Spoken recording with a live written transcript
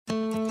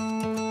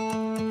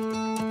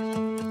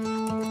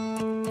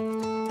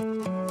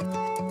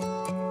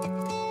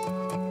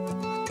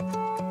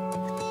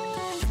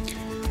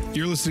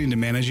You're listening to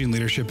Managing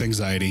Leadership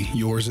Anxiety,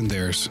 Yours and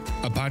Theirs,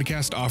 a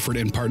podcast offered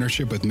in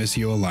partnership with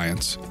Missio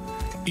Alliance.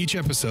 Each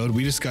episode,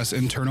 we discuss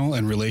internal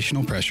and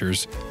relational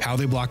pressures, how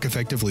they block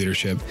effective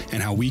leadership,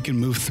 and how we can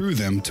move through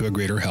them to a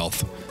greater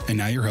health. And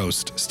now your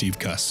host, Steve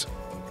Cuss.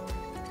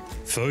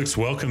 Folks,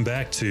 welcome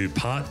back to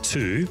part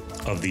 2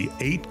 of the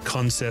 8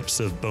 concepts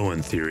of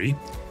Bowen theory.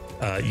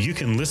 You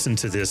can listen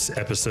to this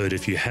episode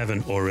if you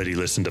haven't already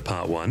listened to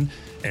part 1,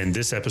 and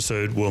this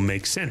episode will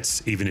make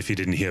sense even if you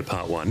didn't hear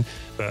part 1.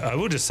 But I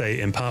will just say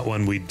in part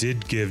 1, we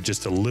did give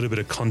just a little bit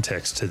of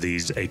context to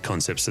these 8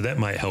 concepts, so that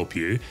might help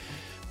you.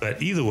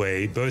 But either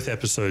way, both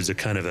episodes are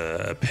kind of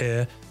a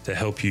pair to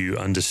help you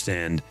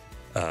understand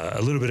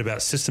a little bit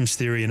about systems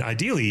theory, and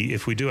ideally,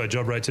 if we do our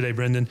job right today,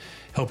 Brendan,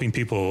 helping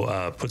people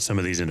put some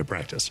of these into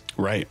practice.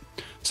 Right.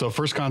 So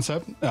first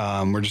concept,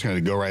 we're just going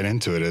to go right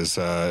into it, is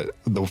the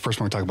first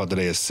one we talk about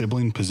today is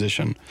sibling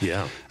position.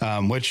 Yeah.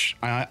 Which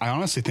I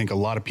honestly think a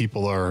lot of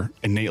people are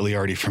innately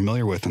already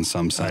familiar with in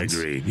some sense. I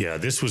agree. Yeah.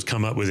 This was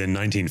come up with in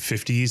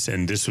 1950s,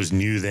 and this was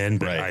new then.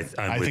 But right.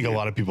 I think a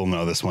lot of people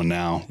know this one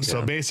now. Yeah.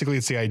 So basically,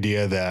 it's the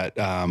idea that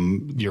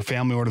your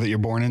family order that you're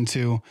born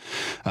into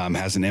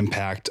has an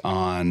impact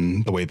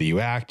on the way that you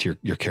act,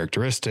 your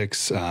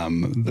characteristics,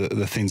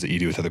 the things that you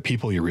do with other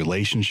people, your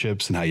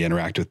relationships, and how you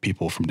interact with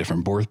people from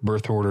different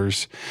birth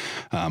orders.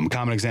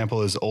 Common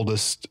example is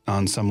oldest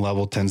on some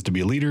level tends to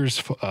be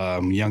leaders,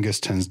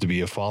 youngest tends to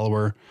be a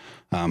follower.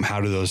 How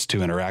do those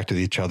two interact with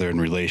each other in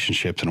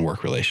relationships and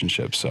work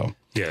relationships? So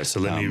yeah, so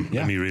let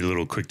me read a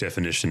little quick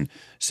definition.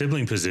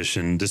 Sibling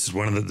position. This is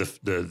one of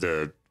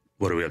the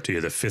what are we up to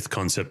here? The 5th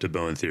concept of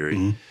Bowen theory.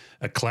 Mm-hmm.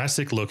 A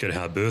classic look at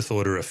how birth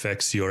order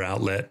affects your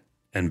outlet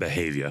and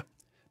behavior,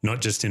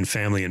 not just in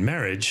family and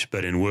marriage,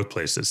 but in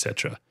workplace,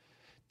 etc.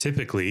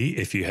 Typically,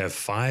 if you have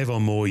 5 or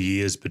more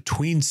years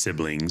between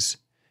siblings,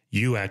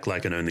 you act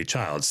like an only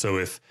child. So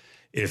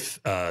if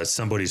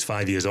somebody's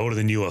 5 years older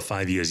than you or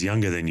 5 years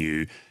younger than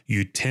you,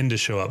 you tend to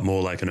show up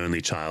more like an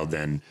only child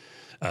than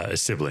a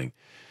sibling.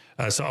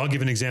 So I'll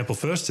give an example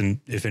first, and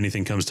if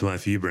anything comes to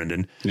mind for you,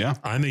 Brendan. Yeah.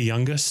 I'm a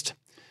youngest.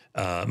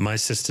 My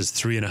sister's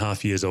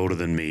 3.5 years older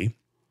than me.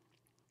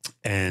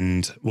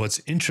 And what's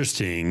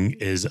interesting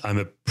is I'm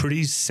a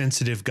pretty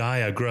sensitive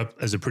guy. I grew up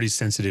as a pretty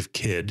sensitive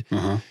kid.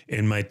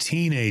 In my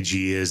teenage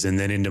years and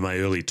then into my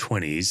early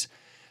 20s.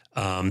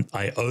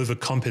 I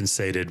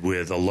overcompensated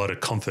with a lot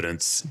of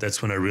confidence.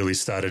 That's when I really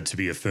started to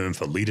be affirmed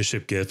for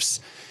leadership gifts.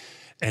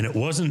 And it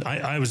wasn't,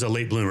 I was a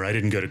late bloomer. I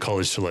didn't go to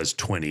college till I was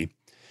 20.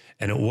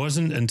 And it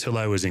wasn't until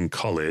I was in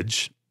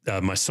college,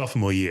 my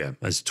sophomore year,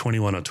 I was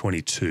 21 or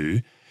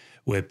 22,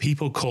 where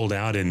people called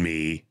out in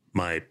me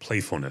my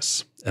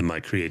playfulness and my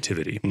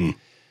creativity.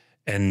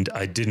 And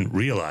I didn't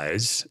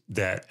realize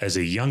that as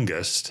a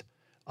youngest,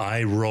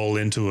 I roll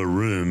into a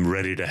room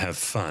ready to have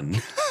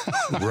fun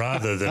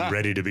rather than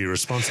ready to be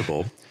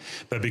responsible.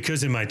 But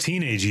because in my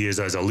teenage years,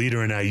 I was a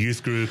leader in our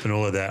youth group and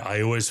all of that,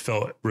 I always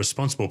felt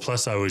responsible.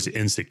 Plus I was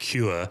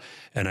insecure,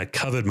 and I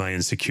covered my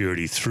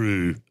insecurity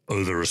through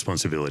over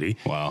responsibility.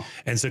 Wow.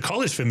 And so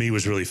college for me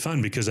was really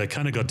fun because I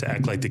kind of got to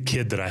act like the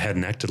kid that I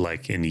hadn't acted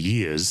like in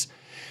years.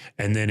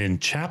 And then in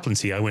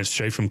chaplaincy, I went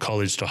straight from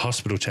college to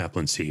hospital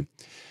chaplaincy.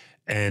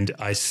 And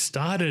I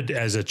started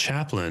as a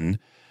chaplain,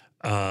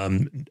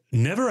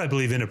 never, I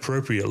believe,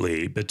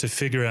 inappropriately, but to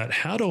figure out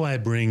how do I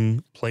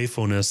bring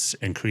playfulness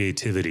and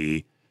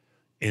creativity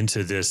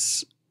into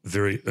this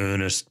very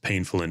earnest,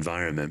 painful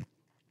environment.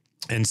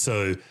 And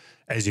so,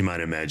 as you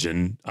might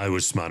imagine, I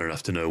was smart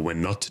enough to know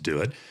when not to do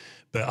it.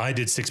 But I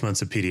did 6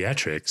 months of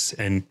pediatrics,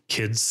 and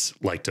kids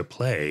like to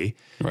play.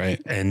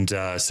 Right. And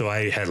so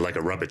I had like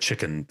a rubber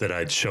chicken that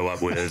I'd show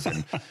up with.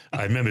 And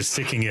I remember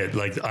sticking it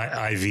like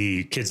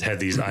IV. Kids had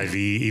these IV,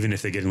 even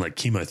if they're getting like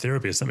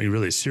chemotherapy or something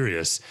really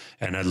serious.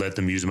 And I'd let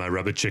them use my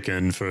rubber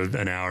chicken for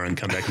an hour and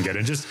come back and get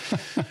it. Just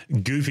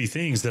goofy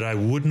things that I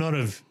would not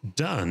have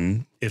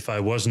done if I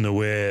wasn't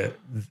aware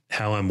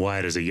how I'm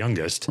wired as a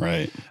youngest.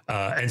 Right.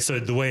 And so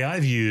the way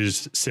I've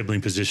used sibling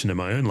position in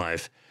my own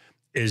life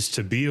is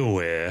to be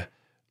aware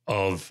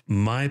of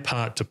my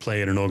part to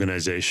play in an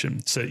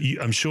organization. So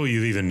I'm sure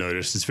you've even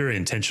noticed, it's very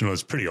intentional.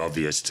 It's pretty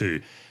obvious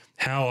too,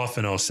 how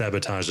often I'll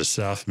sabotage a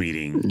staff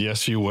meeting.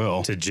 Yes, you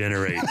will. To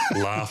generate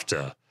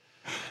laughter.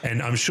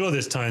 And I'm sure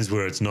there's times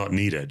where it's not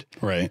needed.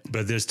 Right.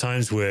 But there's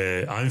times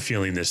where I'm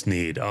feeling this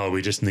need. Oh,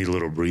 we just need a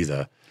little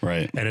breather.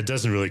 Right. And it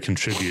doesn't really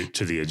contribute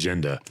to the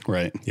agenda.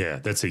 Right. Yeah,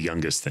 that's the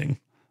youngest thing.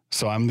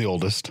 So I'm the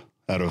oldest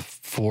out of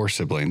 4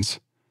 siblings.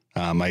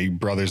 My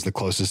brother's the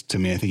closest to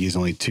me. I think he's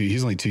only 2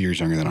 years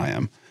younger than I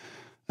am.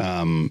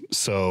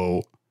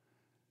 So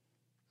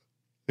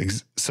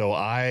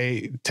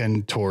I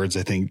tend towards,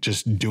 I think,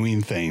 just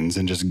doing things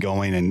and just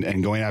going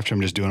and going after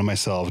them, just doing it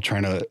myself,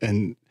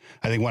 and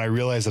I think when I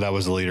realized that I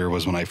was a leader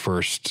was when I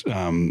first,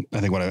 I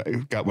think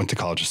when I went to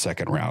college, a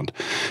second round,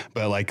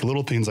 but like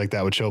little things like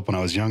that would show up when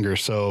I was younger.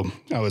 So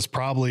I was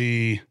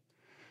probably,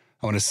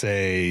 I want to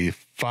say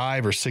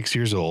 5 or 6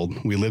 years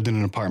old. We lived in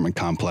an apartment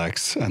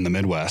complex in the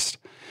Midwest.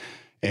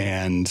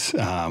 And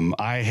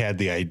I had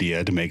the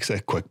idea to make a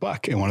quick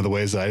buck. And one of the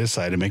ways that I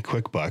decided to make a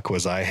quick buck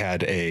was I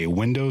had a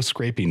window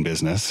scraping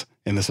business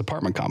in this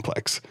apartment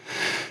complex.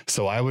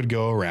 So I would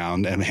go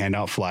around and hand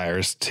out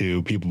flyers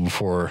to people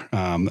before,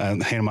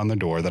 and hand them on the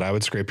door that I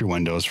would scrape your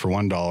windows for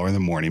 $1 in the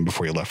morning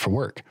before you left for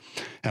work.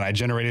 And I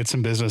generated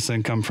some business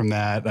income from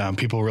that.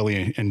 People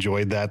really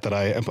enjoyed that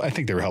I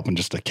think they were helping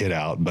just a kid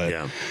out, but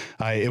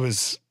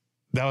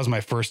that was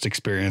my first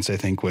experience, I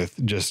think,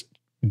 with just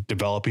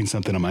developing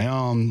something on my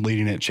own,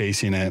 leading it,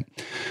 chasing it.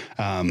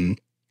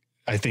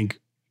 I think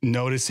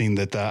noticing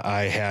that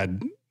I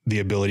had the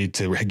ability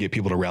to get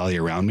people to rally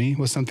around me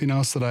was something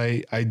else that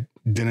I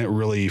didn't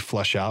really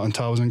flesh out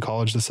until I was in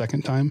college the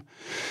second time.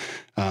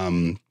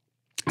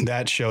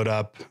 That showed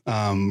up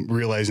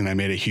realizing I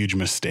made a huge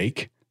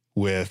mistake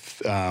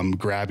with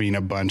grabbing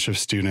a bunch of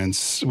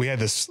students. We had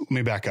this, let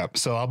me back up.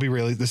 So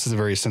this is a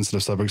very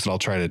sensitive subject, so I'll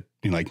try to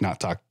not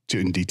talk too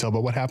in detail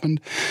about what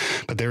happened.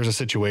 But there was a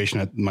situation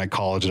at my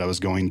college that I was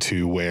going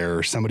to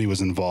where somebody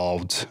was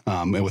involved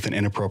with an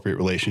inappropriate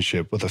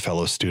relationship with a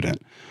fellow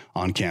student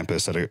on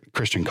campus at a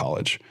Christian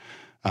college.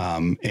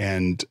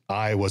 And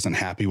I wasn't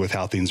happy with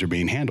how things were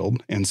being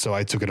handled. And so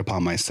I took it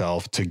upon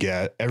myself to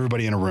get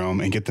everybody in a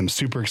room and get them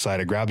super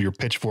excited, grab your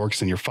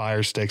pitchforks and your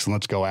fire sticks and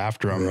let's go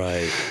after them.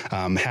 Right.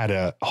 Had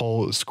a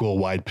whole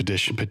school-wide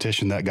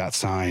petition that got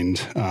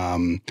signed.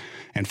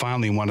 And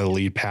finally, one of the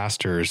lead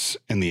pastors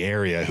in the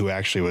area who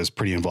actually was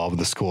pretty involved with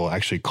the school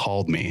actually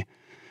called me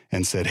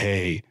and said,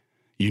 "Hey,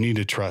 you need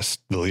to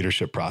trust the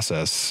leadership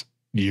process.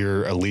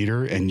 You're a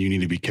leader and you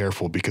need to be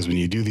careful because when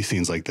you do these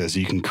things like this,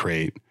 you can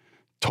create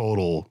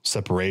total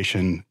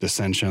separation,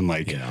 dissension,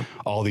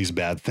 all these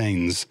bad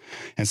things."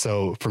 And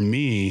so for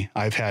me,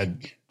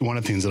 one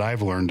of the things that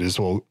I've learned is,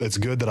 well, it's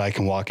good that I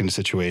can walk into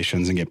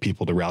situations and get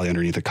people to rally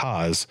underneath a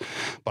cause,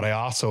 but I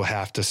also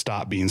have to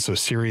stop being so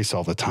serious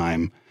all the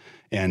time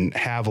and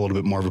have a little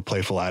bit more of a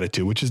playful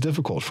attitude, which is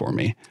difficult for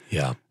me.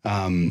 Yeah.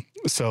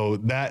 So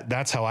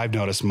that's how I've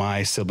noticed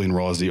my sibling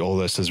role as the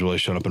oldest has really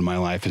shown up in my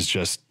life, is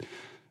just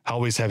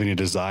always having a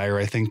desire,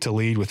 I think, to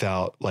lead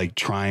without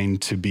trying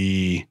to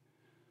be,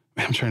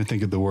 I'm trying to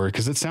think of the word,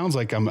 because it sounds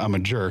like I'm a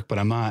jerk, but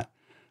I'm not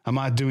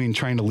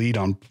trying to lead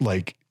on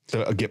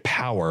to get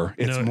power.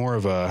 It's more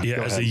of a,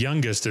 as the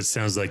youngest, it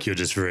sounds like you're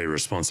just very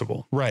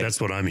responsible. Right.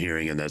 That's what I'm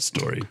hearing in that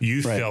story.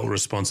 You felt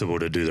responsible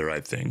to do the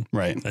right thing.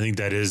 Right. I think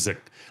that is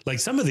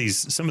some of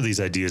these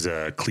ideas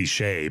are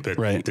cliche, but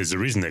there's a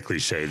reason they're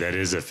cliche. That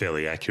is a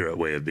fairly accurate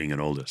way of being an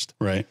oldest.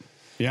 Right.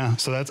 Yeah.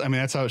 So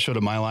that's how it showed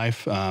up my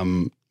life.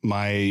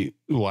 My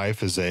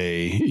wife is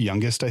a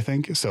youngest, I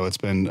think. So it's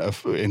been an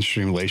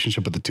interesting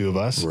relationship with the two of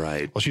us.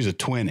 Right. Well, she's a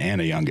twin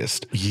and a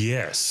youngest.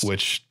 Yes.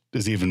 Which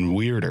is even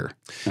weirder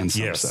in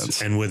some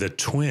sense. And with a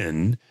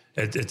twin,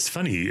 it's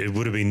funny. It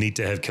would have been neat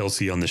to have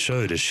Kelsey on the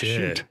show to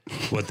share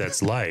what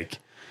that's like,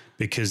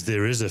 because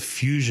there is a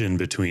fusion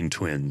between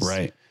twins.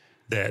 Right.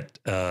 That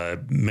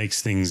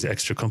makes things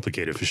extra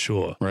complicated for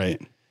sure.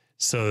 Right.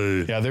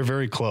 So. Yeah, they're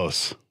very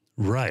close.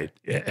 Right.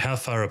 How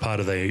far apart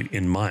are they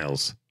in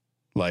miles?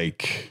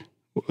 Like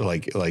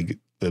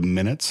the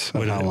minutes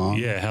of how long?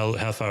 Yeah.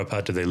 How far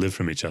apart do they live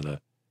from each other?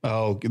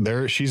 Oh,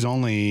 she's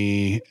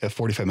only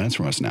 45 minutes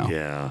from us now.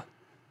 Yeah.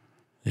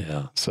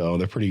 Yeah. So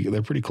they're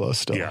pretty close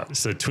still. Yeah.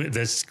 So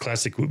that's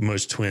classic with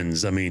most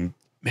twins. I mean,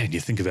 man, you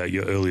think about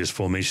your earliest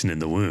formation in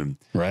the womb.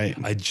 Right.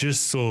 I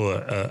just saw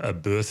a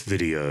birth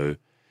video.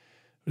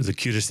 The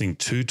cutest thing,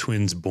 2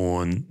 twins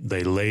born,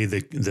 they lay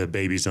the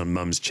babies on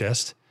mum's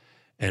chest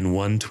and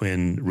one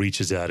twin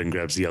reaches out and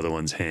grabs the other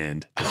one's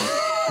hand.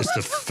 It's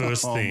the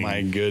first thing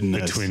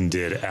the twin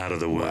did out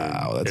of the womb.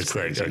 Wow, that's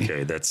crazy. Like,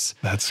 okay, that's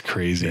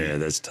crazy. Yeah,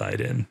 that's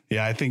tied in.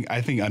 Yeah, I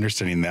think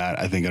understanding that,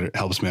 I think it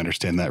helps me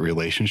understand that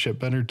relationship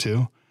better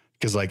too.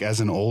 Because as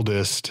an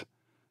oldest,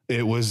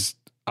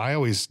 I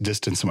always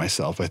distanced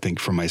myself, I think,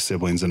 from my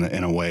siblings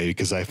in a way,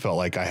 because I felt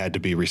like I had to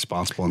be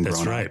responsible and grown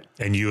up. That's right.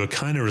 And you were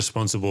kind of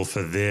responsible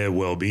for their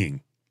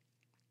well-being.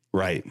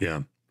 Right.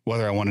 Yeah.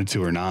 Whether I wanted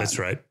to or not. That's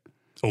right.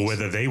 Or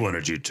whether they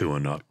wanted you to or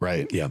not.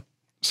 Right. Yeah.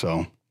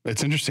 So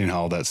it's interesting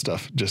how all that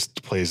stuff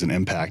just plays an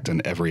impact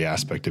on every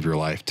aspect of your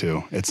life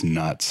too. It's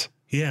nuts.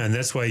 Yeah. And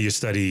that's why you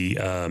study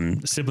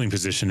sibling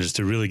position, is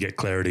to really get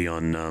clarity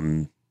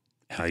on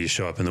how you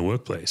show up in the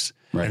workplace.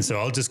 Right. And so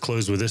I'll just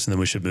close with this and then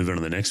we should move on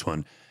to the next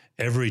one.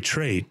 Every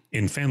trait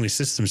in family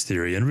systems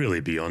theory, and really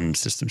beyond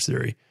systems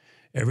theory,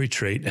 every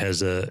trait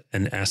has an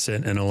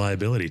asset and a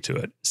liability to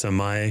it. So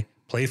my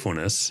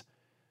playfulness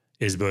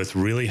is both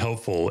really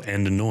helpful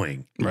and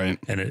annoying. Right.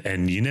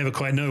 And you never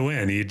quite know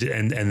when.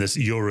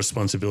 Your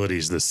responsibility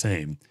is the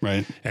same.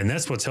 Right. And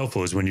that's what's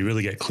helpful, is when you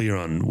really get clear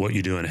on what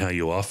you do and how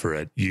you offer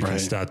it, you can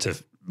start to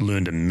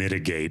learn to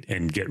mitigate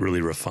and get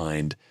really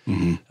refined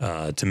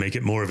to make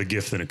it more of a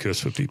gift than a curse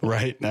for people.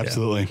 Right.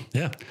 Absolutely.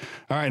 Yeah.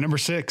 All right. Number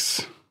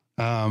 6,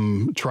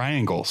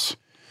 triangles.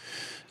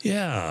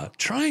 Yeah,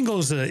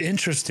 triangles are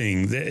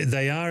interesting.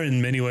 They are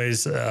in many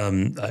ways. I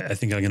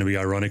think I'm going to be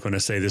ironic when I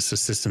say this.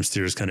 Systems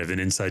theory is kind of an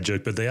inside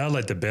joke, but they are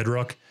like the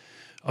bedrock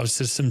of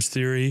systems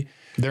theory.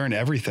 They're in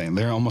everything.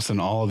 They're almost in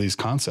all of these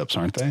concepts,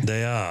 aren't they?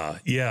 They are.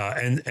 Yeah.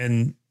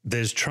 And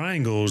there's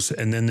triangles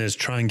and then there's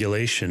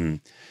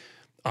triangulation.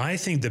 I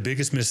think the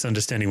biggest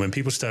misunderstanding when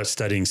people start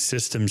studying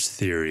systems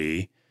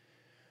theory,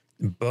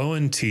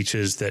 Bowen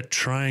teaches that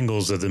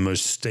triangles are the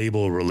most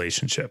stable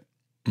relationship.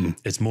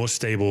 It's more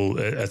stable.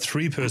 A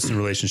 3-person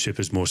relationship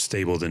is more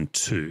stable than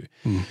 2.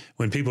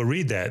 When people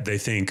read that, they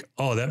think,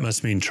 oh, that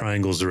must mean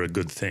triangles are a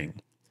good thing.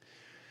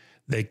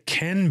 They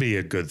can be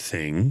a good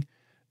thing.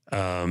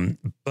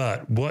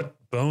 But what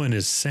Bowen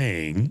is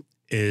saying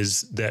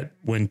is that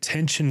when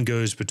tension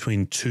goes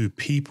between 2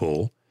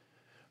 people,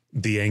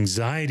 the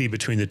anxiety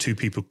between the 2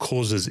 people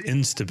causes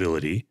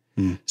instability.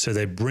 So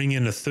they bring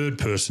in a 3rd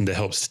person to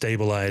help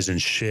stabilize and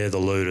share the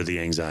load of the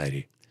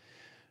anxiety.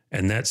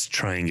 And that's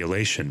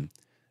triangulation.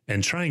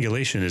 And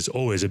triangulation is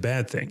always a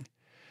bad thing.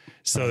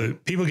 So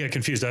people get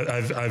confused.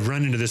 I've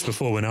run into this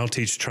before when I'll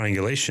teach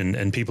triangulation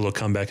and people will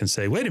come back and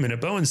say, wait a minute,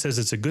 Bowen says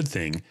it's a good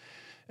thing.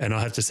 And I'll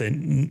have to say,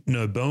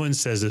 no, Bowen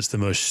says it's the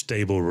most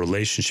stable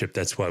relationship.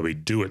 That's why we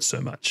do it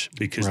so much,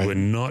 because we're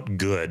not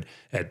good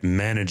at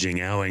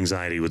managing our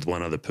anxiety with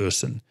one other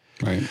person.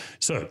 Right.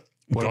 So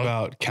what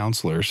about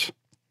counselors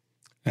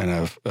and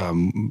a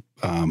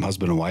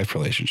husband and wife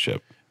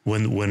relationship?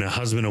 When a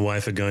husband and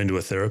wife are going to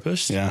a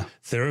therapist,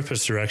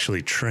 therapists are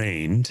actually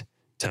trained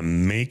to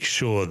make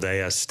sure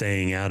they are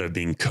staying out of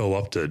being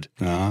co-opted.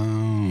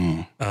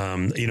 Oh.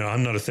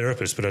 I'm not a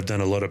therapist, but I've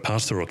done a lot of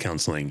pastoral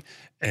counseling.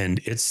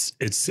 And it's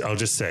I'll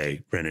just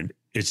say, Brennan,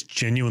 it's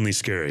genuinely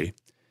scary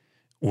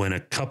when a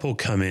couple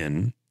come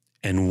in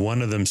and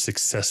one of them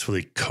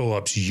successfully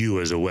co-opts you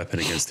as a weapon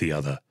against the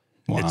other.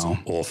 Wow. It's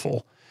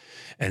awful.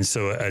 And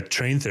so a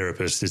trained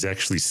therapist is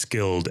actually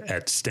skilled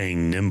at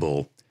staying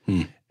nimble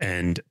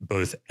and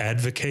both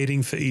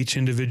advocating for each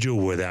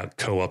individual without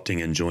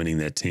co-opting and joining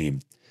their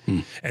team.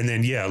 And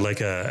then,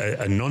 like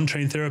a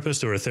non-trained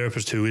therapist or a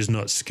therapist who is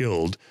not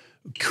skilled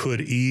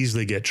could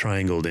easily get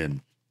triangled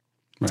in.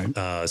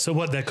 Right. So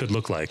what that could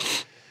look like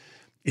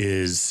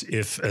is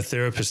if a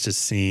therapist is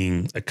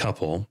seeing a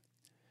couple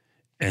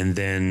and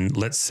then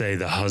let's say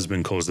the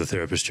husband calls the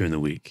therapist during the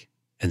week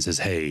and says,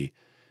 hey,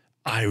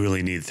 I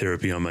really need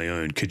therapy on my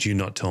own. Could you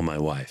not tell my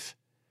wife?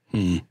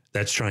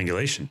 That's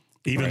triangulation.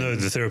 Even though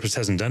the therapist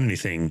hasn't done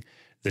anything,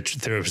 the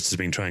therapist is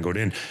being triangled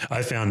in.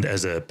 I found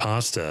as a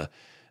pastor,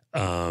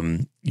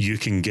 you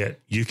can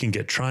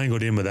get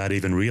triangled in without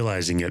even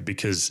realizing it,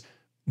 because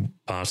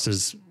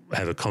pastors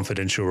have a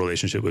confidential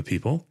relationship with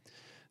people.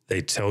 They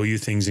tell you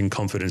things in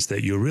confidence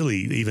that you're really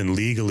even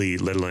legally,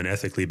 let alone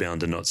ethically,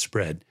 bound to not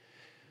spread.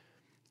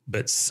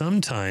 But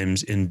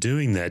sometimes in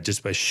doing that,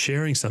 just by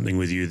sharing something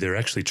with you, they're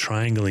actually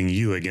triangling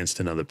you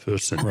against another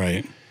person.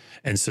 Right.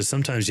 And so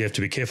sometimes you have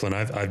to be careful. And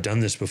I've done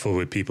this before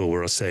with people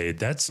where I'll say,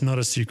 that's not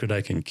a secret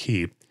I can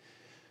keep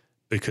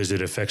because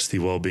it affects the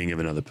well-being of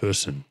another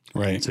person.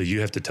 Right. So you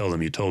have to tell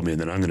them you told me,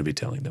 and then I'm going to be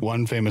telling them.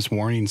 One famous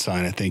warning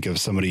sign, I think, of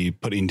somebody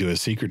putting into a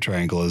secret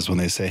triangle is when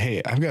they say,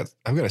 hey, I've got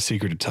a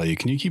secret to tell you.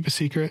 Can you keep a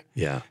secret?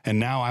 Yeah. And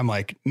now I'm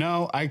like,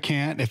 no, I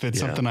can't. If it's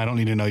something I don't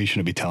need to know, you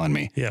shouldn't be telling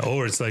me. Yeah.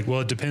 Or it's like, well,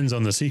 it depends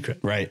on the secret.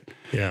 Right.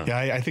 Yeah.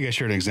 Yeah. I think I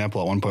shared an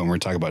example at one point when we were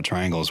talking about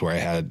triangles where I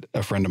had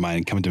a friend of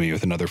mine come to me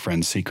with another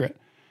friend's secret,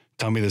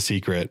 tell me the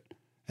secret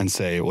and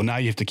say, well, now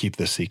you have to keep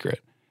this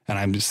secret. And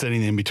I'm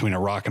sitting in between a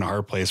rock and a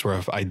hard place where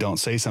if I don't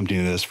say something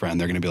to this friend,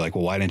 they're going to be like,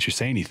 well, why didn't you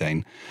say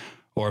anything?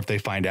 Or if they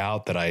find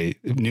out that I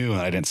knew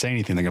and I didn't say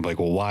anything, they're going to be like,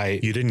 well,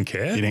 why? You didn't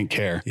care? You didn't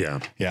care. Yeah.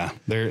 Yeah.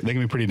 They can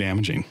be pretty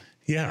damaging.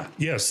 Yeah.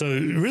 Yeah. So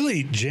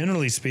really,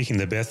 generally speaking,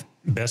 the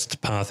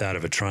best path out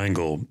of a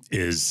triangle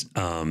is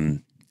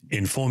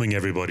informing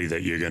everybody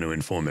that you're going to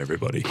inform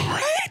everybody.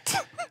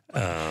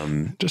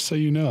 Right. Just so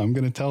you know, I'm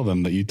going to tell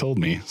them that you told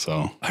me.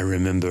 So I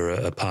remember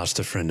a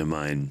pastor friend of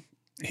mine.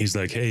 He's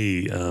like,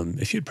 hey,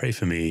 if you'd pray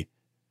for me,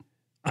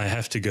 I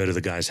have to go to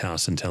the guy's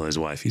house and tell his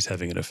wife he's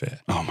having an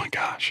affair. Oh my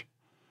gosh.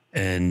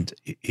 And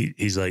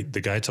he's like,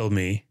 the guy told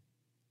me,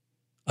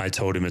 I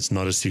told him it's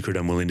not a secret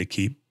I'm willing to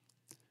keep.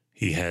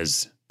 He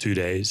has 2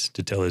 days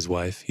to tell his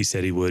wife. He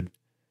said he would.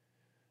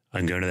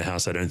 I'm going to the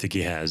house. I don't think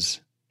he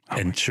has.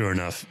 And sure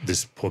enough,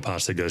 this poor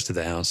pastor goes to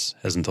the house,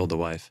 hasn't told the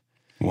wife.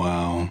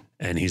 Wow.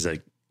 And he's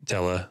like,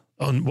 tell her.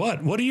 Oh,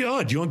 what? What are you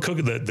on? Do you want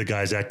cooking? The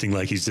guy's acting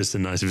like he's just a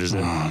nice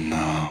visitor. Oh,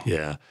 no.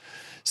 Yeah.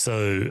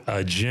 So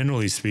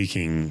generally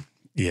speaking,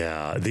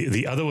 yeah.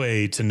 The other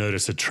way to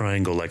notice a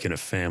triangle, like in a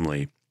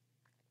family,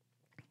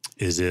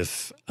 is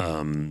if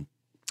one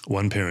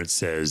parent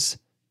says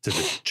to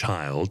the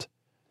child,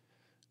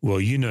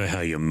 well, you know how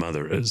your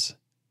mother is.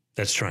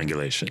 That's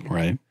triangulation.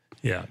 Right.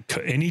 Yeah.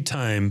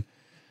 Anytime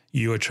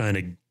you are trying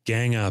to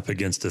gang up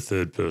against a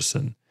third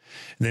person.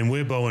 And then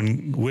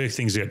where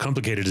things get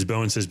complicated is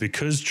Bowen says,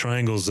 because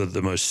triangles are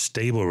the most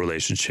stable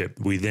relationship,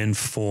 we then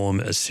form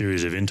a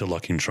series of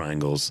interlocking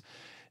triangles.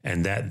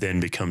 And that then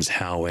becomes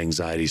how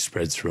anxiety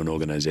spreads through an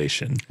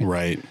organization.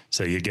 Right.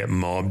 So you get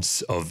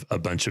mobs of a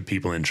bunch of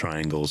people in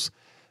triangles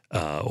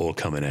all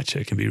coming at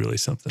you. It can be really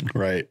something.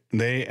 Right.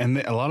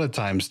 A lot of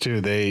times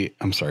too, a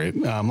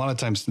lot of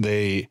times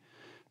they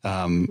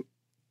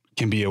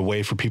can be a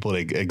way for people to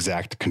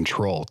exact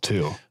control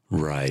too.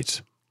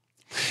 Right.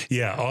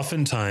 Yeah.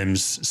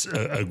 Oftentimes,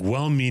 a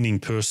well-meaning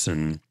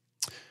person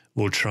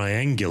will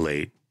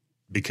triangulate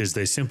because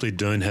they simply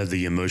don't have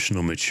the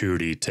emotional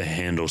maturity to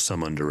handle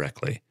someone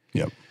directly.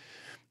 Yep.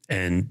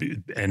 And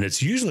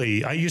it's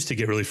usually, I used to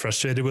get really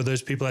frustrated with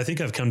those people. I think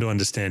I've come to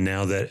understand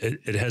now that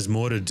it has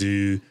more to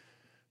do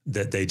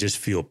that they just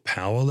feel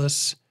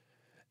powerless.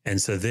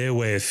 And so their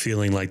way of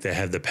feeling like they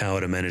have the power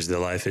to manage their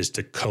life is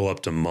to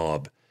co-opt a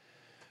mob.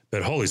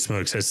 But holy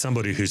smokes, as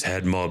somebody who's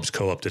had mobs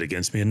co-opted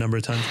against me a number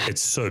of times,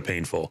 it's so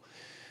painful.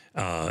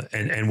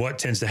 And what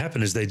tends to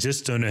happen is they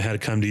just don't know how to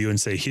come to you and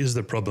say, here's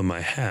the problem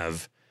I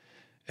have.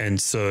 And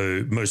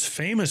so most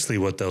famously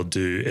what they'll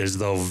do is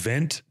they'll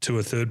vent to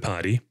a third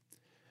party.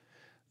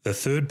 The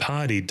third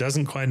party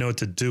doesn't quite know what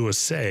to do or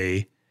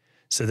say,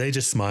 so they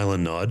just smile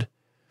and nod.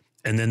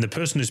 And then the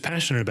person who's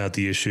passionate about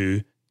the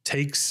issue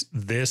takes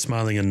their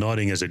smiling and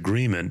nodding as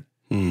agreement.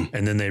 And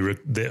then they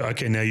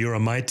okay, now you're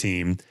on my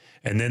team.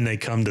 And then they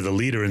come to the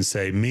leader and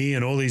say, me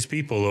and all these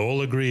people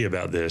all agree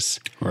about this.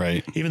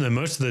 Right. Even though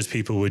most of those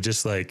people were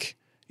just like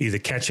either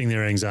catching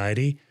their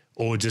anxiety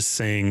or just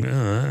saying,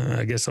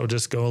 I guess I'll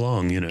just go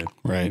along,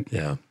 Right.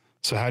 Yeah.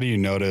 So how do you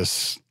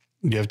notice,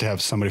 do you have to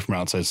have somebody from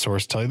an outside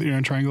source tell you that you're in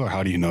a triangle, or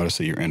how do you notice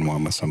that you're in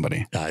one with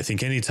somebody? I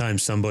think anytime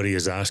somebody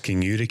is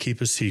asking you to keep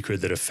a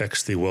secret that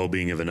affects the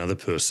well-being of another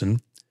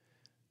person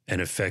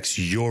and affects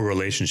your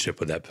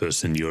relationship with that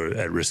person, you're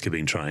at risk of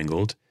being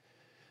triangled.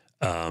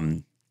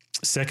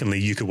 Secondly,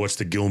 you could watch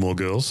the Gilmore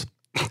Girls,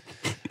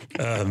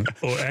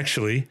 or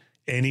actually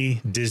any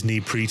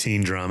Disney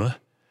preteen drama.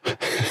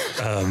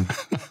 I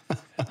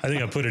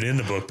think I put it in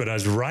the book, but I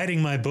was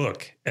writing my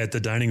book at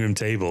the dining room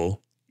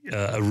table,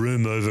 a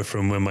room over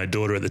from when my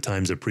daughter at the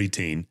time's a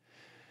preteen,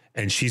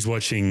 and she's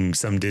watching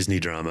some Disney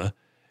drama.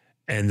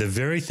 And the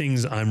very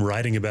things I'm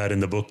writing about in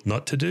the book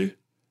not to do,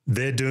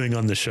 they're doing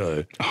on the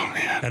show. Oh,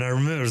 man. And I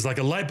remember it was like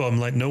a light bulb. I'm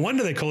like, no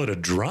wonder they call it a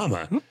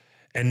drama.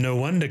 And no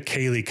wonder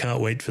Kaylee can't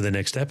wait for the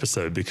next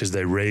episode, because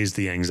they raise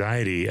the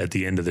anxiety at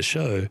the end of the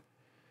show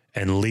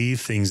and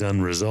leave things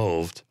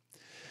unresolved.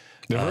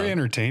 They're very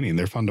entertaining.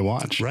 They're fun to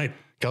watch. Right.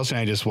 Kelsey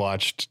and I just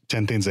watched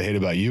 10 Things I Hate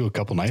About You a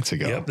couple nights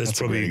ago. Yep, that's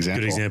probably a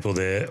good example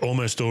there.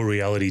 Almost all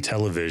reality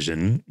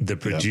television, the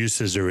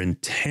producers are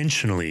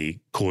intentionally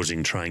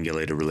causing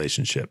triangulated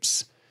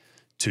relationships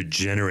to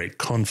generate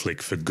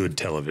conflict for good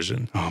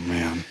television. Oh,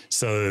 man.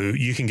 So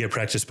you can get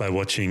practice by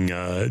watching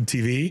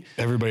TV.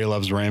 Everybody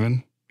Loves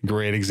Raymond.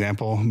 Great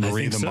example.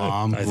 Marie the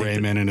mom,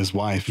 Raymond and his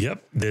wife.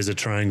 Yep. There's a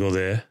triangle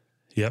there.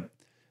 Yep.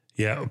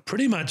 Yeah.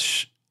 Pretty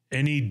much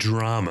any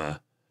drama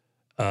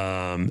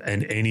and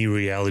any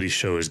reality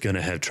show is going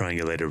to have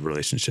triangulated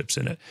relationships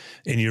in it.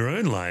 In your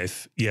own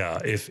life, yeah,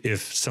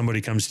 if somebody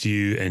comes to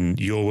you and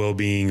your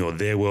well-being or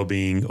their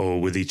well-being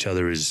or with each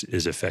other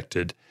is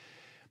affected,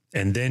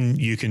 and then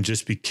you can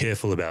just be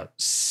careful about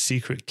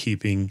secret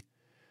keeping,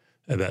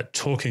 about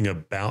talking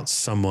about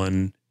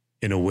someone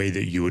in a way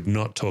that you would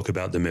not talk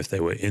about them if they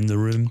were in the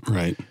room.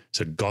 Right.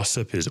 So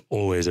gossip is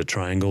always a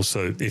triangle.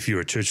 So if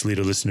you're a church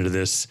leader listening to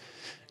this,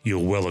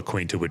 you're well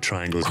acquainted with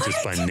triangles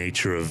just by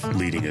nature of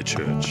leading a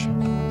church.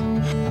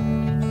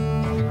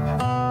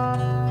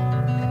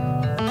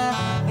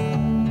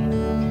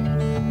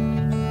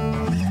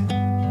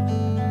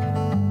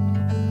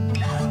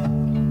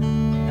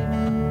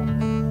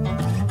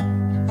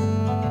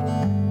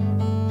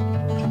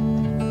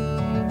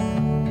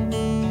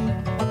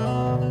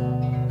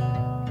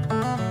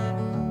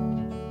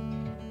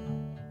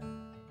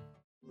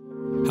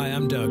 Hi,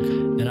 I'm Doug.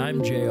 And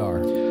I'm JR.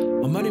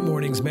 On Monday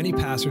mornings, many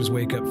pastors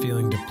wake up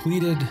feeling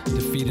depleted,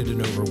 defeated,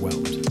 and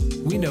overwhelmed.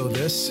 We know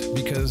this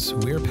because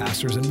we're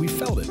pastors and we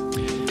felt it.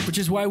 Which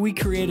is why we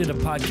created a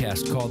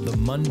podcast called The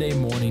Monday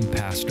Morning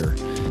Pastor.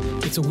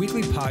 It's a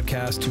weekly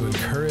podcast to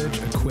encourage,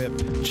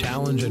 equip,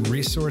 challenge, and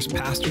resource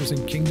pastors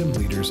and kingdom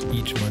leaders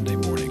each Monday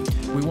morning.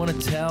 We want to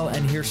tell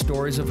and hear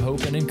stories of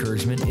hope and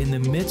encouragement in the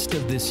midst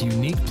of this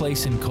unique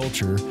place in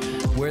culture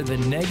where the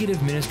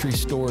negative ministry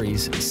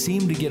stories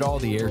seem to get all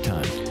the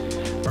airtime.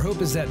 Our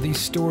hope is that these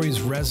stories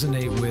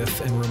resonate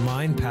with and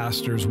remind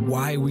pastors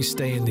why we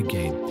stay in the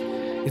game.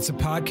 It's a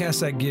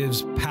podcast that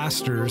gives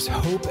pastors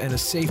hope and a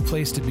safe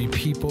place to be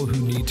people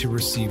who need to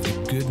receive the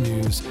good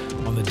news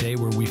on the day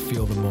where we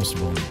feel the most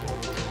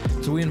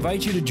vulnerable. So we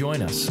invite you to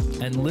join us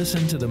and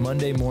listen to the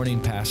Monday Morning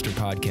Pastor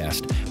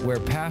podcast, where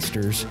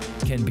pastors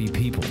can be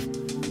people.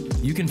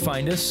 You can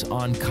find us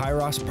on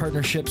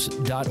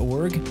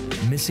kairospartnerships.org,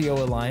 Missio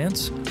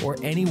Alliance, or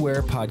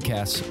anywhere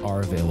podcasts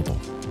are available.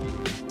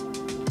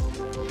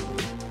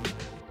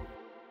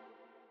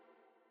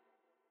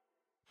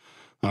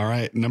 All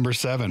right. Number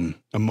 7,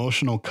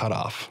 emotional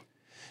cutoff.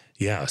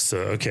 Yeah.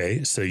 So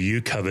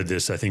you covered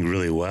this, I think,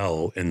 really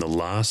well in the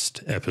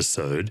last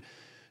episode.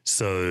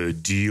 So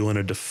do you want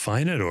to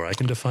define it, or I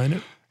can define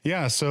it?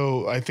 Yeah.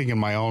 So I think in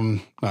my own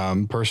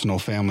personal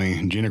family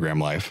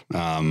genogram life,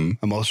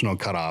 emotional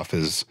cutoff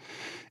is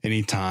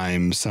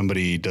anytime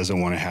somebody doesn't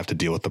want to have to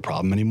deal with the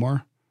problem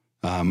anymore,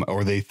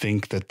 or they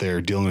think that they're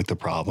dealing with the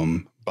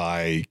problem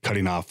by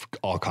cutting off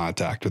all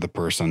contact with a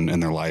person in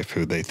their life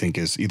who they think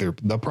is either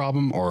the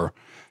problem or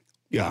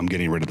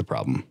getting rid of the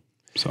problem.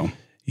 So,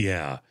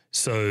 yeah.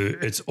 So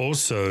it's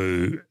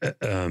also,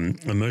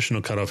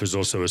 emotional cutoff is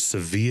also a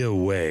severe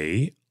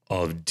way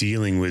of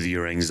dealing with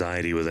your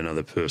anxiety with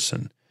another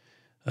person.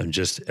 I'm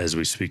just, as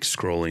we speak,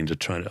 scrolling to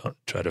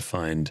try to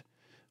find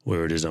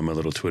where it is on my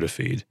little Twitter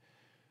feed,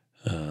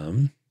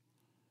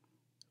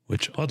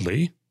 which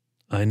oddly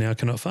I now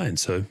cannot find.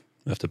 So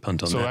I have to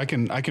punt on that. So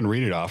I can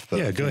read it off. Go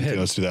ahead.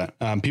 Let's do that.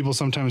 People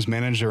sometimes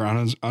manage their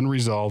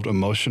unresolved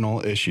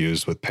emotional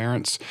issues with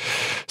parents,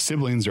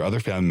 siblings, or other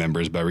family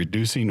members by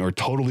reducing or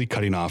totally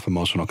cutting off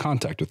emotional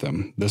contact with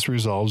them. This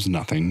resolves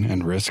nothing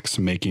and risks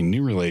making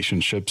new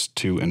relationships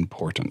too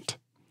important.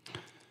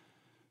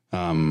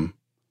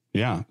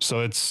 Yeah.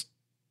 So it's,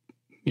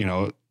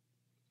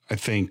 I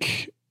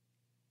think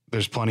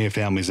there's plenty of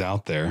families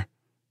out there,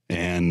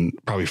 and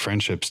probably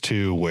friendships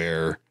too,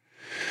 where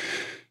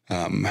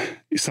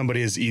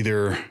somebody is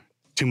either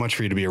too much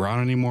for you to be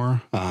around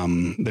anymore.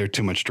 They're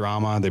too much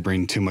drama. They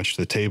bring too much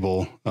to the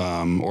table.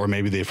 Or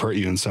maybe they've hurt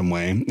you in some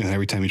way. And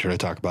every time you try to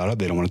talk about it,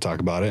 they don't want to talk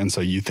about it. And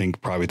so you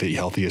think probably the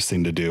healthiest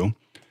thing to do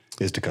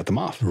is to cut them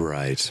off.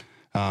 Right.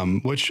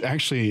 Which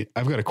actually,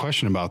 I've got a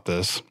question about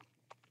this.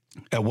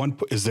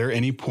 Is there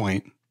any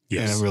point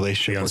in a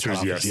relationship? The answer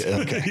is yes. Yeah,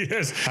 okay.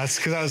 Yes. That's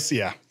because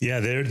Yeah,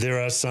 there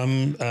are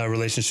some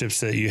relationships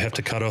that you have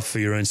to cut off for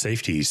your own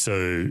safety.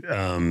 So,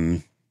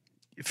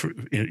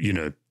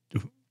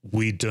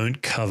 we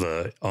don't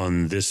cover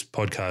on this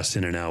podcast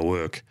and in our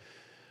work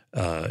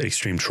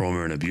extreme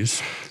trauma and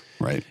abuse.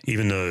 Right.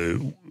 Even though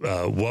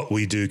what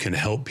we do can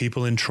help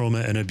people in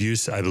trauma and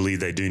abuse, I believe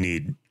they do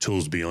need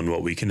tools beyond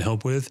what we can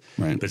help with.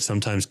 Right. But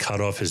sometimes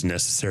cutoff is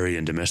necessary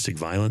in domestic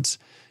violence.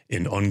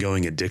 In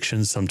ongoing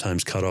addictions,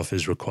 sometimes cutoff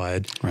is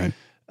required. Right.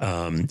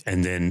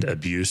 And then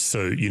abuse.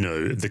 So,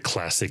 the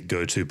classic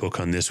go-to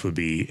book on this would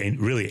be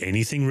really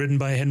anything written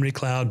by Henry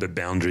Cloud, but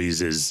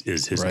Boundaries is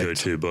his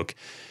go-to book.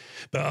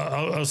 But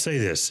I'll say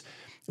this.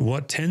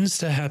 What tends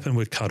to happen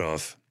with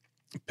cutoff,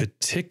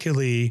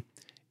 particularly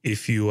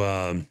if you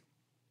are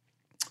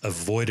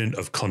avoidant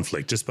of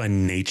conflict, just by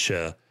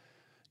nature,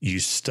 you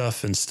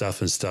stuff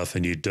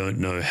and you don't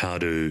know how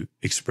to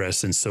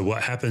express. And so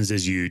what happens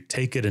is you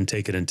take it, and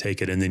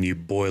then you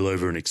boil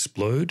over and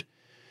explode,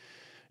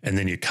 and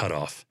then you cut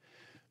off.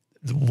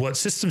 What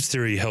systems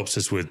theory helps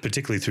us with,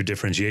 particularly through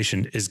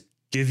differentiation, is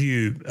give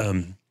you,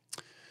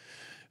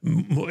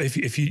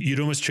 if you'd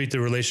almost treat the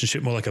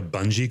relationship more like a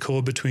bungee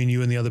cord between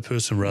you and the other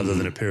person rather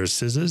than a pair of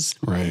scissors.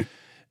 Right.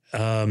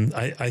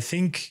 I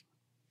think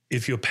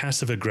if you're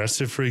passive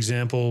aggressive, for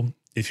example,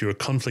 if you're a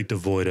conflict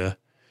avoider,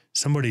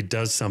 somebody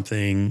does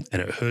something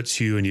and it hurts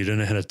you and you don't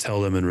know how to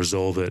tell them and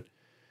resolve it,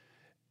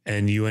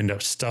 and you end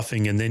up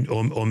stuffing, and then,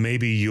 or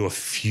maybe you're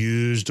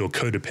fused or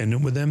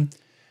codependent with them,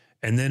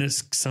 and then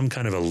it's some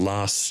kind of a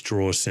last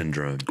straw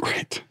syndrome.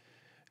 Right.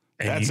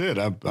 And that's it.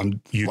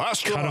 You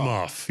last cut them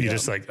off. You're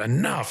just like,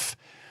 enough.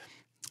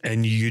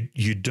 And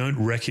you don't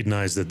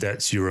recognize that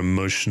that's your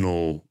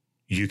emotional,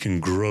 you can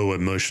grow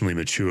emotionally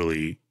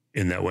maturely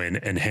in that way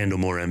and handle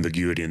more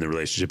ambiguity in the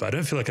relationship. I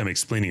don't feel like I'm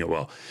explaining it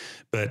well,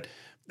 but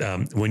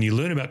when you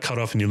learn about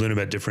cutoff and you learn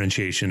about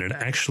differentiation, it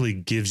actually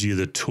gives you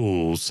the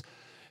tools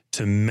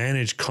to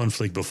manage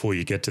conflict before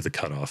you get to the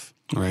cutoff.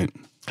 Right.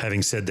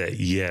 Having said that,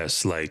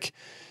 yes, like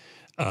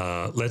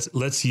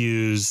let's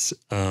use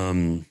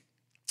a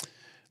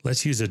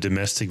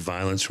domestic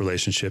violence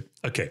relationship.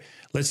 Okay,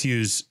 let's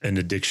use an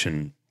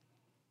addiction.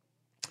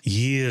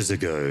 Years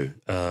ago,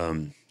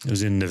 it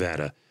was in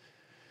Nevada.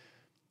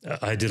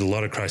 I did a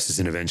lot of crisis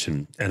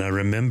intervention, and I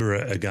remember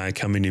a guy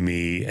coming to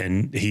me,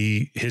 and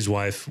his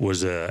wife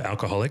was an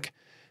alcoholic,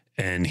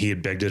 and he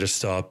had begged her to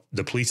stop.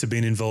 The police had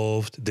been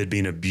involved. There'd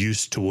been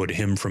abuse toward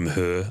him from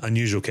her,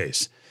 unusual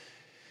case.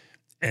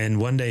 And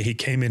one day he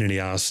came in and he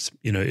asked,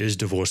 is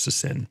divorce a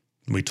sin?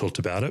 We talked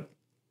about it.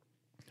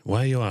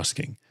 Why are you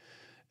asking?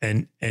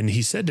 And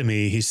he said to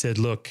me,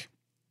 look,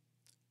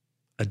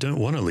 I don't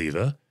want to leave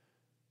her.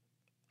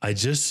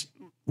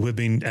 We've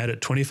been at it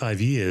 25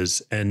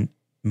 years, and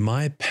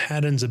my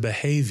patterns of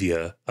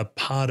behavior are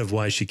part of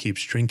why she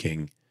keeps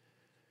drinking.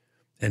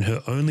 And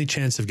her only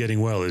chance of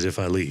getting well is if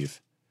I leave.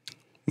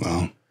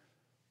 Wow.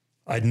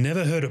 I'd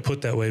never heard it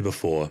put that way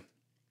before.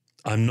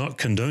 I'm not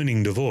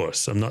condoning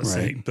divorce. I'm not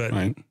saying, but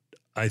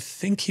I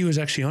think he was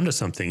actually onto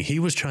something. He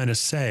was trying to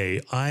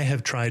say, I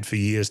have tried for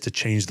years to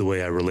change the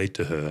way I relate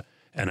to her,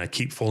 and I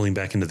keep falling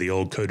back into the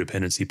old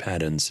codependency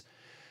patterns.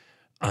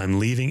 I'm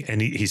leaving.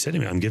 And he said to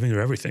me, I'm giving her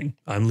everything.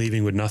 I'm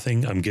leaving with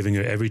nothing. I'm giving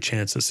her every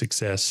chance of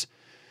success,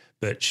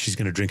 but she's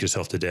going to drink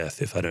herself to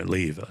death if I don't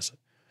leave. I said,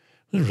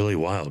 it was really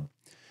wild.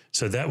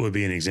 So that would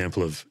be an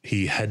example of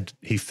he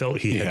felt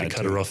he had to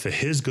cut her off for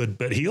his good,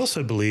 but he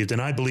also believed,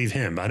 and I believe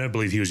him, I don't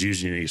believe he was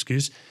using an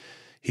excuse.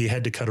 He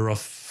had to cut her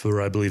off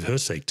for, I believe, her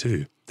sake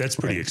too. That's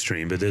pretty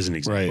extreme, but there's an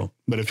example. Right.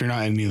 But if you're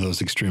not in any of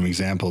those extreme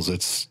examples,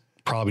 it's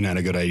probably not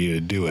a good idea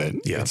to do it.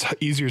 Yeah. It's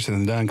easier said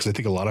than done, because I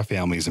think a lot of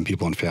families and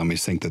people in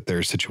families think that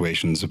their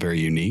situations are very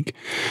unique.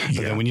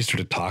 But then when you start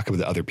to talk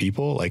with other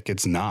people, like,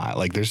 it's not.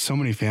 Like, there's so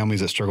many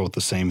families that struggle with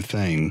the same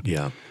thing.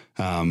 Yeah.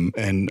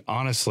 And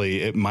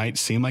honestly, it might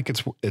seem like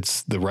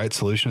it's the right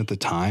solution at the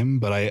time,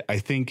 but I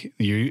think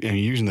you're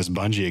using this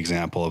bungee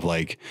example of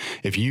like,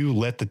 if you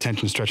let the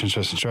tension stretch and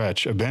stretch and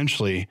stretch,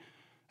 eventually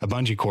a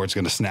bungee cord's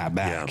going to snap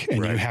back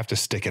and you have to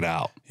stick it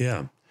out.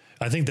 Yeah,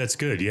 I think that's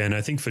good. Yeah. And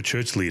I think for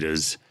church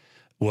leaders,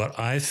 what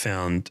I've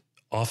found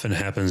often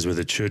happens with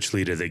a church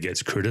leader that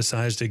gets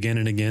criticized again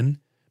and again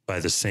by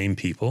the same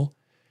people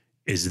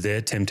is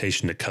their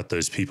temptation to cut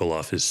those people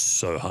off is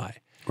so high.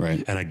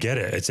 Right. And I get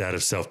it. It's out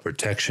of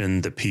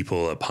self-protection. The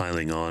people are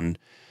piling on.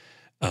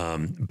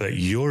 But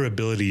your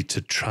ability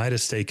to try to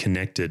stay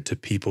connected to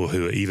people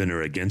who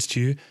are against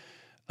you,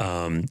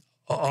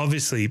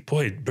 obviously,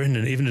 boy,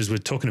 Brendan, even as we're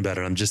talking about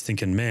it, I'm just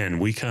thinking, man,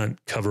 we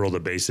can't cover all the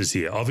bases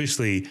here.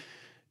 Obviously,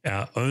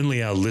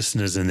 only our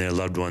listeners and their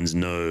loved ones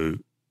know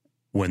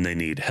when they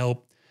need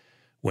help,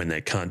 when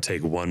they can't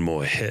take one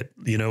more hit.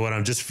 You know what?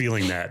 I'm just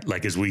feeling that,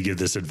 like, as we give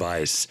this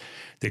advice,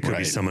 there could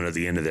be someone at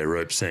the end of their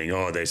rope saying,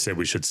 oh, they said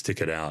we should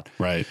stick it out.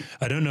 Right.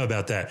 I don't know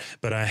about that,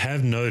 but I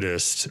have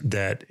noticed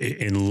that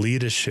in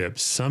leadership,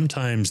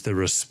 sometimes the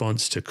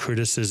response to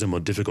criticism or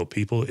difficult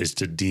people is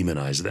to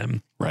demonize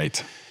them.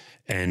 Right.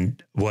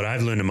 And what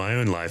I've learned in my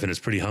own life, and it's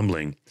pretty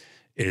humbling,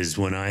 is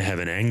when I have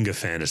an anger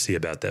fantasy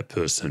about that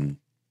person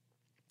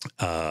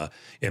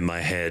in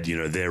my head, you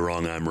know, they're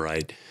wrong, I'm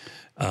right.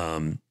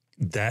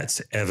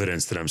 That's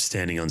evidence that I'm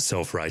standing on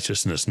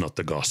self-righteousness, not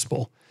the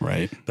gospel.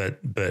 Right.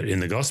 But in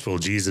the gospel,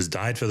 Jesus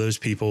died for those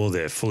people.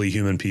 They're fully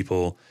human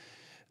people.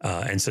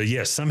 And so,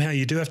 yes, somehow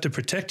you do have to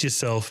protect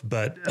yourself,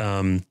 but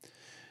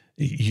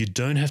you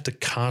don't have to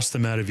cast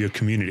them out of your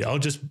community. I'll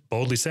just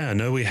boldly say, I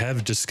know we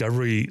have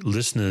Discovery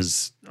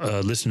listeners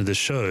listen to this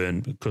show,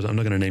 and because I'm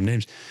not going to name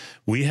names,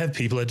 we have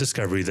people at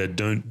Discovery that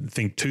don't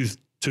think two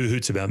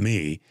hoots about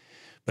me,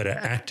 but are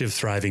active,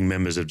 thriving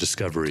members of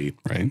Discovery.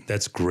 Right.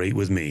 That's great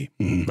with me.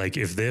 Mm-hmm. Like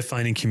if they're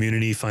finding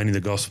community, finding the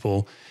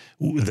gospel,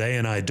 they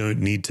and I don't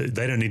need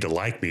to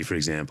like me, for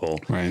example.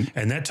 Right.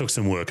 And that took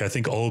some work. I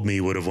think old me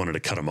would have wanted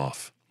to cut them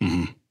off.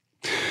 Mm-hmm.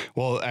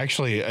 Well,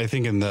 actually, I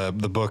think in the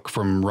book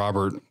from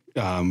Roberta,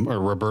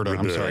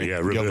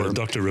 Gilbert.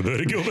 Dr.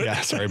 Roberta Gilbert.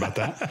 Yeah, sorry about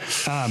that.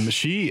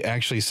 She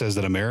actually says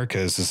that America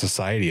is a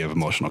society of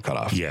emotional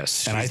cutoff.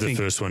 Yes, she's the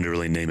first one to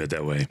really name it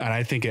that way. And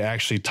I think it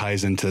actually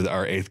ties into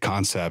our eighth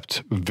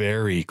concept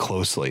very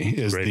closely,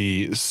 is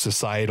the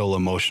societal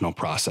emotional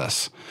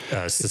process.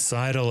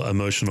 Societal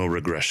emotional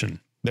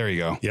regression. There you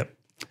go. Yep.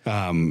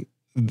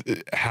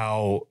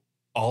 How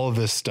all of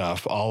this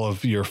stuff, all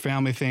of your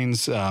family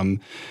things,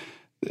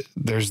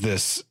 there's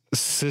this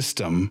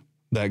system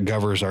that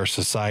governs our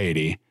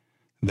society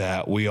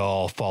that we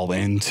all fall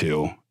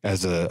into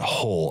as a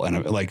whole.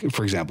 And like,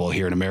 for example,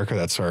 here in America,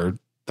 that's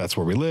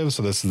where we live.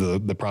 So this is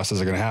the process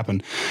that's going to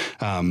happen.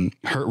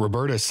 Dr.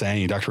 Roberta is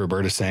saying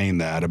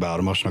that about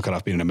emotional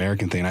cutoff being an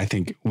American thing. I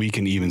think we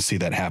can even see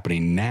that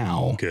happening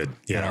now. Good.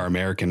 Yeah. In our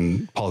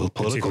American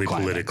political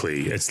climate.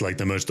 Politically. It's like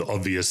the most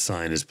obvious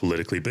sign is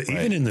politically, but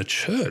even in the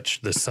church,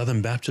 the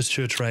Southern Baptist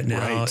Church right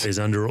now is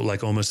under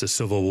like almost a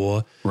civil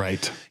war.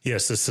 Right.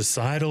 Yes. The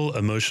societal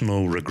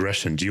emotional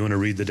regression. Do you want to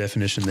read the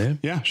definition there?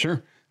 Yeah,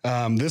 sure.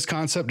 This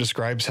concept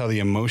describes how the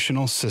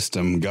emotional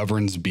system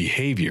governs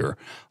behavior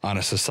on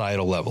a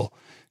societal level,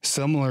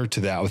 similar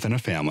to that within a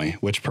family,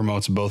 which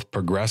promotes both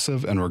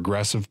progressive and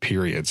regressive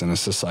periods in a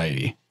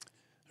society.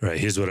 Right.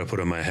 Here's what I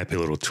put on my happy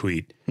little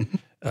tweet.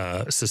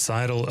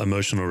 Societal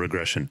emotional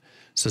regression.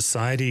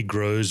 Society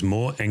grows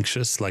more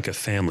anxious like a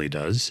family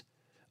does.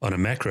 On a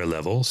macro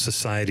level,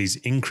 societies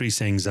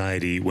increase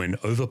anxiety when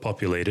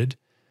overpopulated,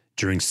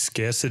 during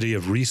scarcity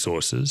of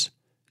resources,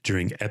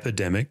 during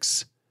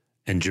epidemics,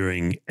 and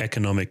during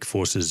economic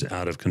forces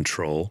out of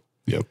control.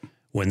 Yep.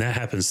 When that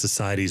happens,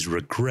 societies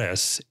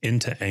regress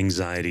into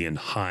anxiety and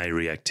high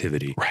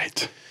reactivity.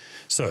 Right.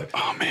 So,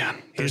 oh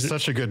man, there's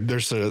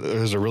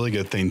a really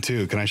good thing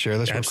too. Can I share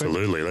this?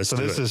 Absolutely. Let's do it.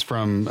 So this is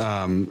from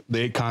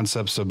the 8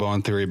 Concepts of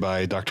Bowen Theory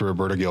by Dr.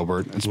 Roberta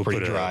Gilbert. It's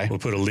pretty dry. We'll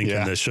put a link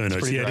in the show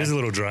notes. Yeah, it is a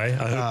little dry.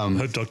 I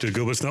hope Dr.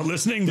 Gilbert's not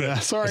listening, but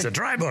it's a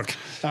dry book.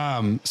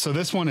 So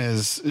this one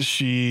is,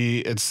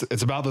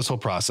 it's about this whole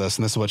process,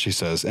 and this is what she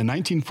says. In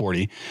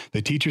 1940,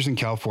 the teachers in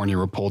California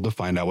were polled to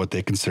find out what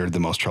they considered the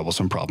most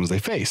troublesome problems they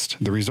faced.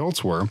 The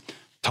results were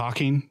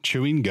talking,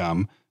 chewing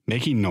gum,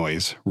 making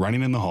noise,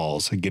 running in the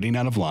halls, getting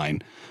out of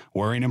line,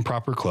 wearing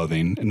improper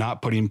clothing, and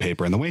not putting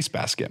paper in the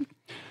wastebasket.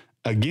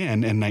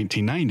 Again, in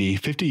 1990,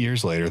 50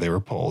 years later, they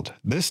were polled.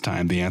 This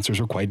time, the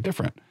answers were quite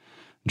different.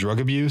 Drug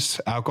abuse,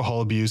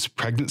 alcohol abuse,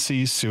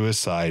 pregnancy,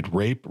 suicide,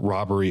 rape,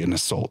 robbery, and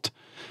assault.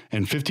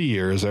 In 50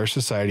 years, our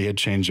society had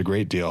changed a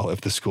great deal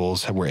if the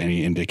schools were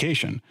any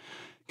indication.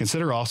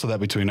 Consider also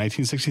that between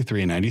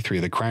 1963 and 93,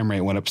 the crime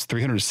rate went up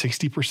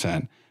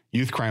 360%,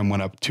 youth crime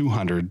went up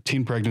 200,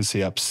 teen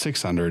pregnancy up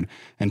 600,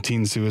 and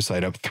teen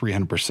suicide up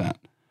 300%.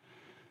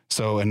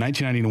 So in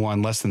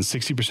 1991, less than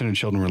 60% of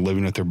children were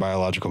living with their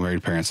biological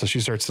married parents. So she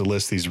starts to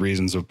list these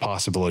reasons of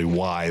possibility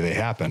why they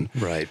happen.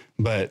 Right.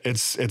 But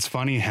it's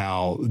funny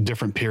how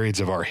different periods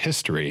of our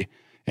history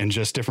in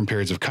just different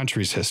periods of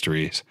countries'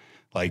 histories,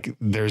 like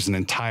there's an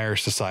entire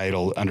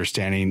societal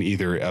understanding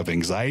either of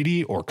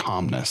anxiety or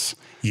calmness.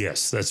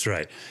 Yes, that's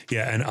right.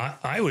 Yeah. And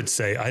I would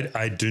say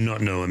I do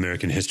not know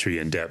American history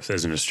in depth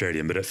as an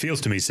Australian, but it feels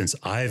to me since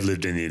I've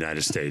lived in the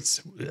United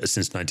States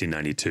since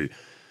 1992,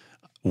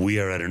 we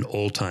are at an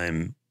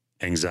all-time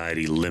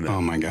anxiety limit.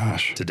 Oh my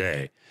gosh.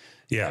 Today.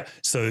 Yeah.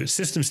 So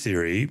systems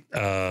theory,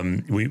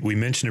 we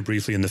mentioned it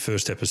briefly in the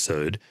first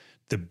episode.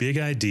 The big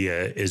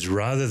idea is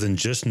rather than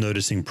just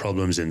noticing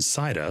problems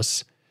inside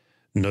us,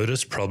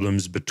 notice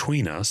problems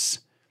between us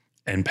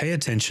and pay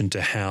attention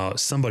to how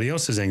somebody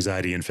else's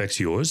anxiety infects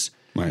yours,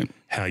 right?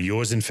 How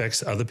yours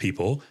infects other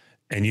people.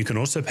 And you can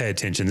also pay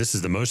attention, this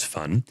is the most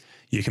fun,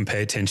 you can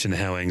pay attention to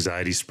how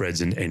anxiety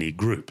spreads in any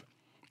group.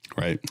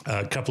 Right.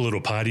 A couple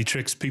little party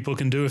tricks people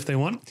can do if they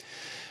want.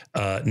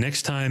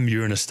 Next time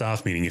you're in a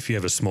staff meeting, if you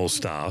have a small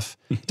staff,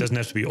 it doesn't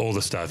have to be all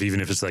the staff, even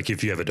if it's like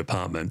if you have a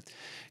department,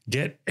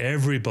 get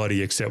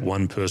everybody except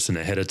one person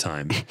ahead of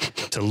time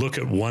to look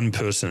at one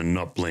person and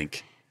not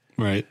blink.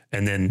 Right.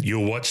 And then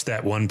you'll watch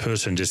that one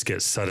person just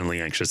get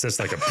suddenly anxious. That's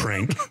like a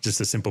prank, just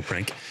a simple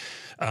prank.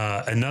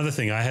 Another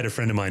thing, I had a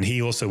friend of mine,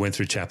 he also went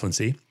through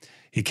chaplaincy.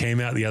 He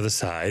came out the other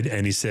side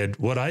and he said,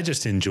 what I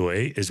just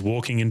enjoy is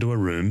walking into a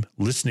room,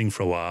 listening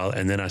for a while,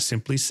 and then I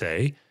simply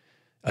say,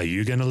 are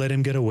you going to let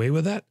him get away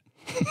with that?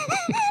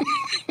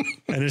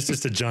 And it's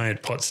just a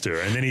giant pot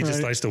stirrer. And then he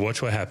just likes to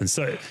watch what happens.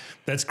 So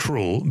that's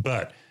cruel,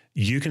 but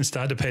you can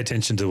start to pay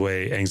attention to the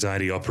way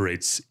anxiety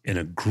operates in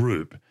a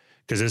group,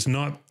 because it's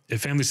not,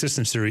 family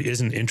systems theory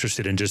isn't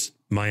interested in just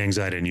my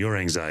anxiety and your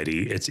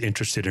anxiety. It's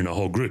interested in a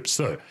whole group.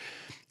 So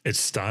it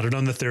started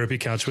on the therapy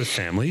couch with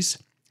families.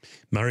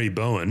 Murray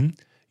Bowen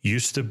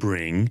used to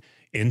bring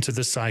into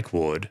the psych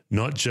ward,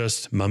 not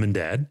just mom and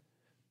dad,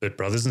 but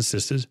brothers and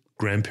sisters,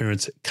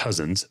 grandparents,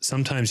 cousins.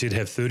 Sometimes he'd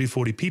have 30,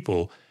 40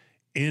 people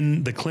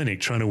in the clinic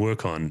trying to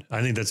work on.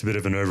 I think that's a bit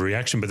of an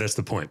overreaction, but that's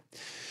the point.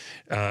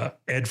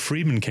 Ed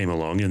Friedman came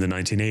along in the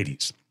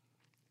 1980s,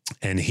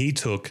 and he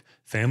took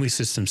family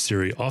systems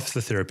theory off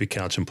the therapy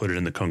couch and put it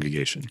in the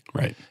congregation.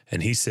 Right.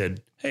 And he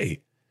said,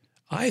 hey,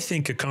 I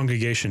think a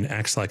congregation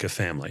acts like a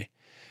family.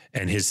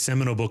 And his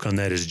seminal book on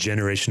that is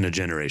Generation to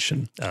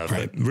Generation,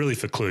 really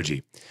for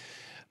clergy.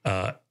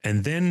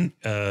 And then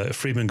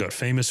Friedman got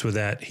famous with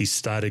that. He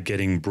started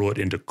getting brought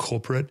into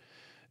corporate.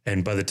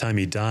 And by the time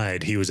he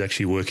died, he was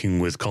actually working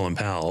with Colin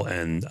Powell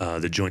and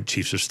the Joint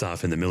Chiefs of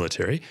Staff in the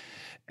military.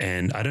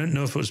 And I don't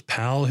know if it was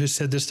Powell who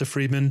said this to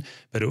Friedman,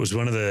 but it was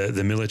one of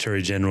the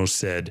military generals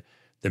said,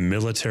 the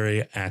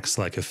military acts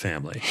like a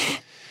family.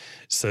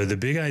 So the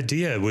big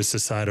idea with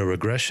societal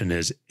regression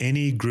is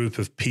any group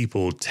of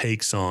people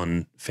takes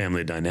on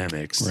family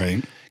dynamics,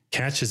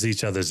 catches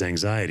each other's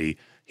anxiety.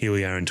 Here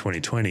we are in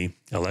 2020,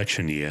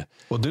 election year.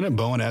 Well, didn't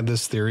Bowen add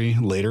this theory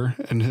later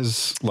in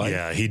his life?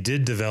 Yeah, he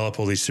did develop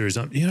all these theories.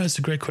 It's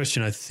a great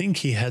question. I think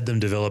he had them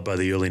developed by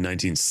the early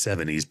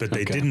 1970s, but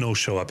they didn't all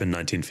show up in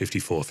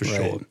 1954 for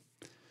sure.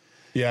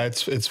 Yeah,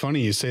 it's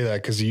funny you say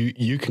that because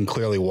you can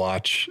clearly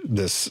watch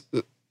this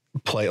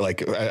play,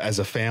 like as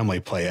a family,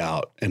 play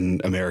out in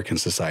American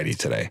society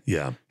today.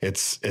 Yeah.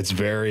 It's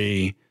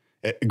very,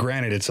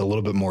 granted, it's a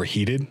little bit more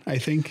heated, I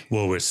think.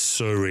 Well, we're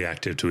so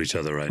reactive to each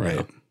other right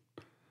now.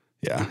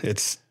 Yeah,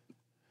 it's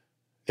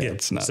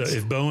nuts. So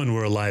if Bowen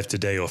were alive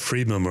today or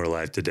Friedman were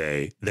alive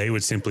today, they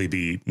would simply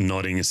be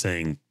nodding and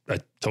saying, I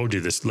told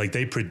you this, like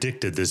they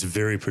predicted this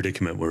very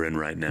predicament we're in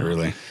right now.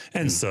 Really?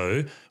 And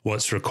so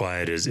what's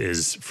required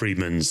is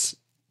Friedman's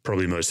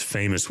probably most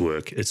famous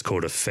work. It's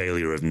called A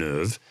Failure of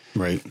Nerve.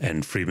 Right.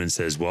 And Friedman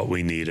says what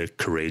we need are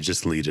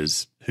courageous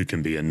leaders who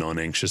can be a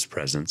non-anxious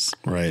presence.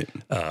 Right.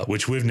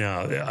 Which we've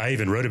now, I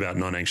even wrote about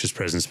non-anxious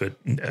presence, but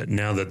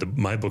now that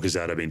my book is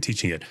out, I've been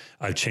teaching it,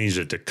 I've changed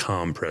it to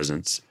calm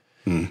presence.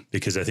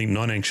 Because I think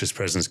non-anxious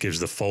presence gives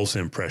the false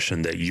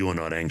impression that you're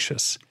not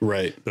anxious.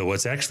 Right. But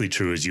what's actually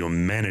true is you're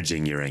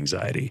managing your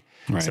anxiety.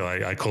 Right. So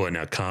I call it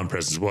now calm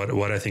presence.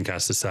 What I think our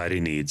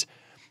society needs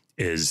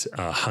is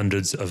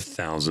hundreds of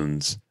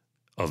thousands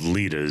of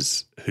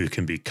leaders who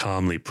can be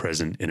calmly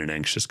present in an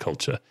anxious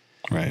culture.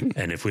 Right.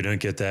 And if we don't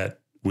get that,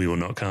 we will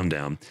not calm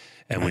down.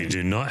 And we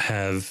do not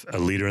have a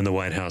leader in the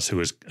White House who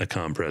is a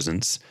calm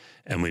presence.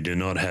 And we do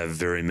not have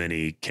very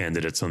many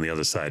candidates on the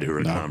other side who are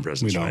a calm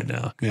presence right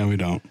now. Yeah, we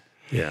don't.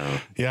 Yeah.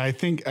 Yeah, I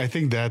think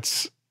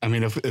that's, I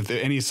mean, if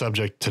any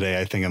subject today,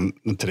 I think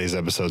in today's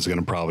episode is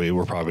we're probably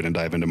going to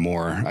dive into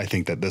more. I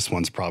think that this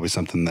one's probably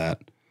something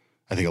that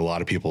I think a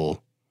lot of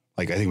people,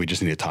 like, I think we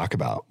just need to talk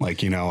about. Like,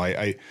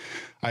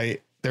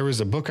 there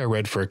was a book I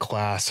read for a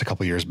class a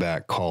couple of years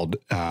back called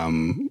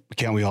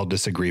Can't We All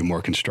Disagree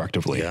More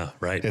Constructively? Yeah,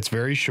 right. It's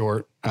very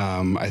short.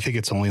 I think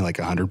it's only like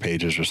 100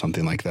 pages or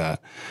something like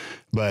that.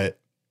 But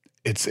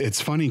it's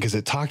funny because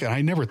it talked, and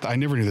I never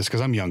knew this because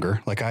I'm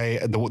younger. Like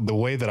the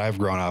way that I've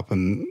grown up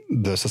and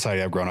the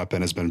society I've grown up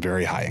in has been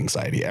very high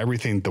anxiety.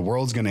 Everything, the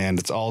world's going to end.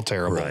 It's all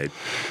terrible. Right.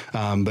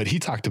 But he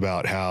talked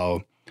about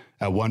how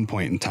at one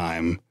point in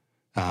time,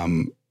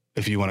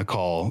 if you want to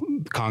call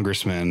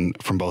congressmen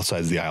from both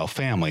sides of the aisle,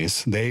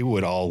 families, they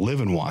would all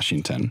live in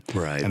Washington.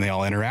 Right. And they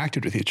all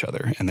interacted with each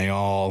other, and they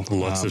all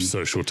Lots of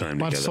social time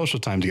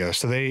together.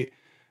 So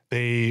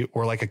they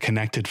were like a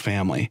connected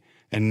family.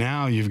 And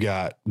now you've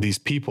got these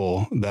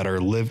people that are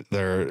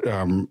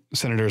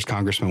senators,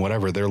 congressmen,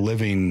 whatever. They're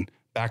living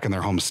back in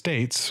their home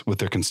states with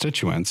their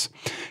constituents,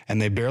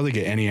 and they barely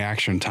get any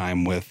action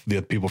time with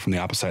the people from the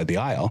opposite side of the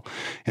aisle.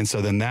 And so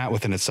then that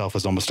within itself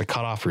is almost a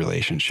cutoff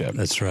relationship.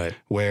 That's right.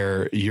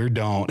 Where you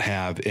don't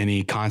have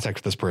any contact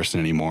with this person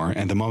anymore.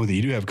 And the moment that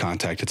you do have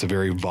contact, it's a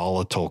very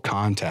volatile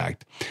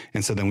contact.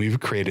 And so then we've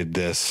created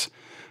this,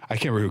 I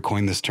can't remember who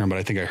coined this term, but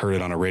I think I heard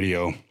it on a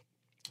radio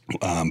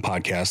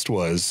podcast,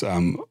 was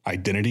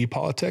identity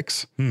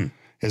politics.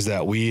 Is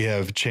that we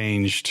have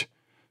changed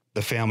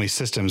the family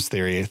systems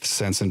theory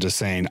sense into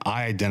saying,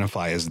 I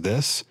identify as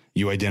this,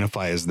 you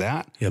identify as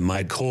that. Yeah,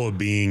 my core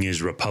being is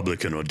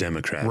Republican or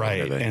Democrat.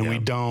 Right. And we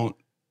don't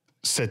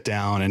sit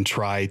down and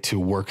try to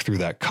work through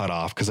that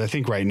cutoff. Because I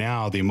think right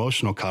now the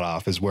emotional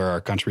cutoff is where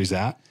our country's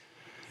at,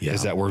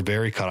 is that we're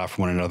very cut off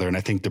from one another. And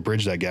I think to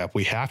bridge that gap,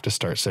 we have to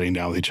start sitting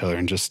down with each other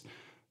and just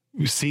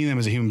seeing them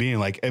as a human being.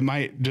 Like it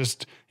might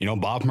just,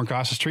 Bob from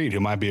across the street who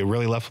might be a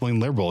really left-wing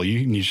liberal.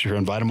 You should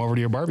invite him over to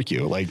your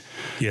barbecue.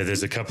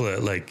 There's a couple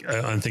of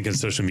I'm thinking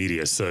social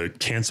media. So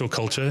cancel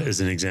culture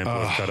is an example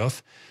of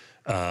cutoff.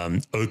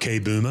 Okay,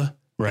 boomer.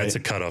 Right. That's a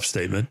cutoff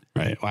statement.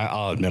 Right. Well,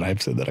 I'll admit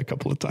I've said that a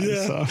couple of times.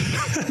 Yeah.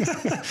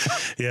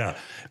 So. Yeah.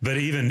 But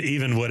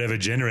even whatever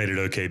generated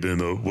okay,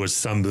 boomer was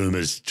some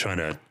boomers trying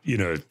to,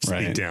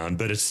 speak down.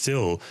 But it's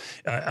still,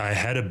 I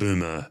had a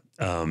boomer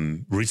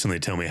recently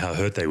tell me how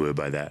hurt they were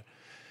by that.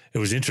 It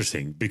was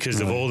interesting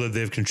because of all that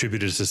they've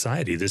contributed to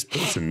society, this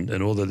person,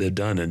 and all that they've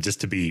done, and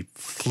just to be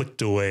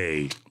flicked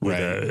away with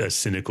a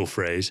cynical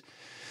phrase.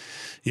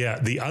 Yeah.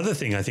 The other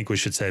thing I think we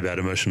should say about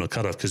emotional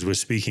cutoff, because we're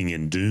speaking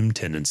in doom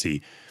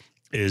tendency,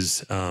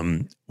 is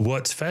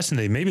what's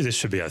fascinating. Maybe this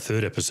should be our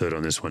third episode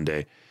on this one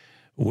day.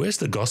 Where's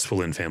the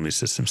gospel in family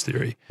systems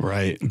theory?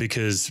 Right.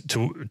 Because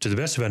to the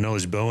best of our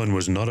knowledge, Bowen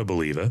was not a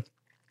believer.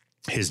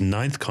 His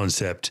ninth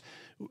concept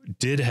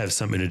did have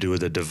something to do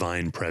with a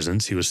divine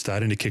presence. He was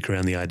starting to kick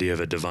around the idea of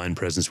a divine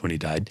presence when he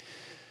died.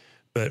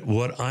 But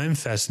what I'm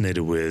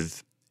fascinated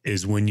with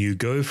is when you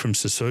go from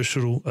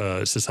societal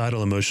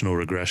emotional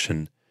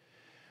regression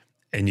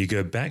and you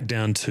go back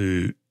down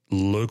to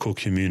local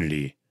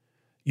community,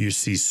 you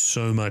see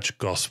so much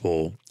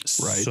gospel,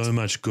 so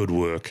much good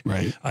work.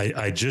 Right.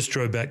 I just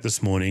drove back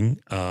this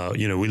morning.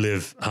 We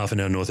live half an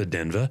hour north of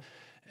Denver.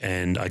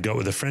 And I got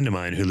with a friend of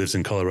mine who lives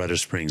in Colorado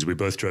Springs. We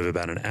both drove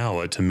about an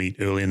hour to meet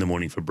early in the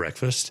morning for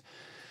breakfast.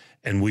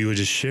 And we were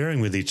just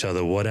sharing with each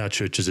other what our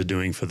churches are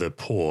doing for the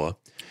poor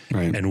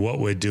and what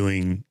we're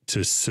doing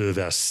to serve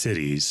our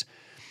cities.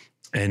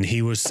 And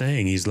he was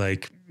saying, he's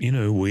like,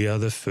 we are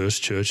the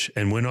first church,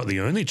 and we're not the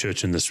only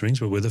church in the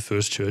Springs, but we're the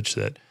first church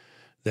that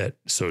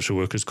social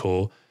workers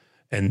call,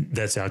 and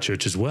that's our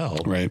church as well.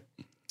 Right.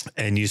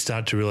 And you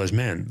start to realize,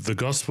 man, the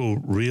gospel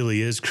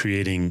really is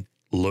creating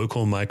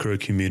local micro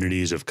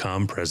communities of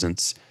calm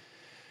presence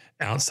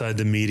outside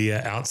the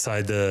media,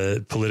 outside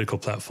the political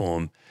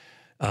platform.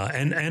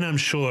 And I'm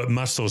sure it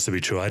must also be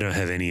true. I don't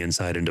have any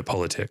insight into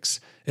politics.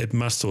 It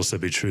must also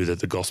be true that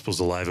the gospel's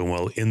alive and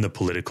well in the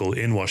political,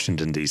 in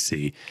Washington,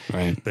 D.C.,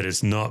 but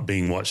it's not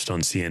being watched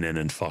on CNN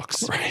and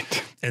Fox.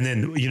 Right. And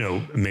then,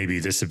 maybe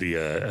this would be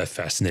a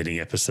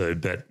fascinating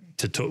episode, but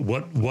to talk,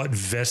 what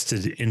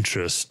vested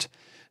interest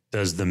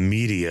does the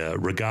media,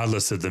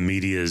 regardless of the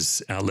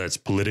media's outlet's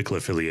political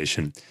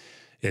affiliation,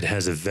 it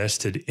has a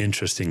vested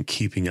interest in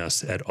keeping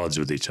us at odds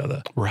with each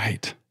other.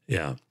 Right.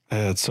 Yeah.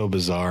 That's so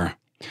bizarre.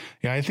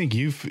 Yeah, I think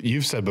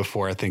you've said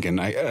before, I think,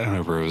 and I don't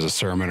know if it was a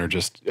sermon or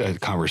just a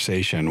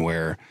conversation,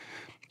 where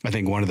I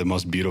think one of the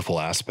most beautiful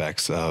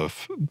aspects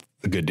of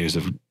the good news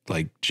of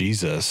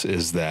Jesus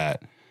is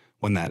that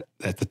when that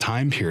at the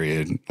time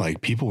period,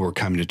 people were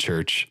coming to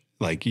church,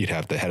 you'd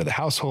have the head of the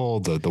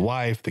household, the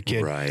wife, the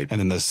kid, and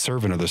then the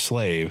servant or the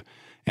slave.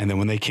 And then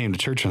when they came to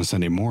church on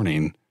Sunday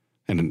morning,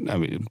 and I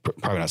mean,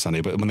 probably not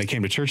Sunday, but when they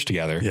came to church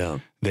together,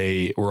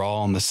 they were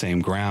all on the same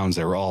grounds.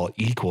 They were all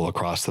equal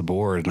across the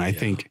board. And I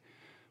think,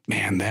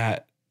 man,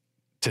 that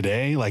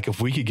today, if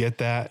we could get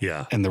that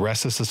and the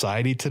rest of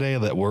society today,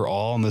 that we're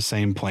all on the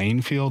same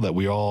playing field, that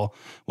we all,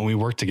 when we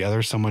work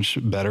together, so much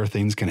better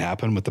things can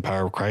happen with the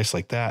power of Christ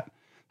like that.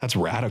 That's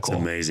radical.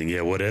 It's amazing.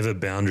 Yeah. Whatever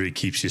boundary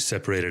keeps you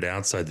separated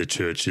outside the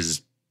church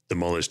is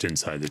demolished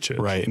inside the church.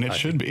 Right. And it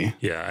should be.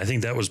 Yeah. I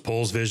think that was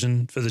Paul's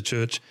vision for the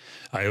church.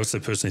 I also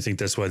personally think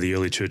that's why the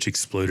early church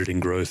exploded in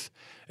growth.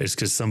 It's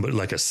because somebody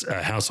like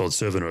a household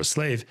servant or a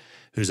slave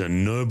who's a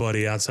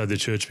nobody outside the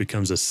church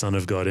becomes a son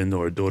of God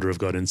or a daughter of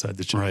God inside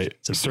the church. Right.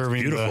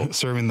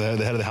 Serving the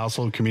head of the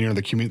household communion,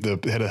 or the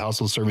head of the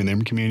household serving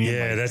them communion.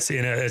 Yeah,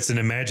 it's an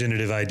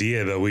imaginative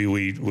idea, but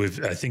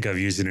I think I've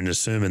used it in a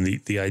sermon.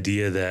 The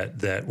idea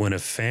that when a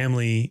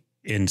family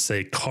in,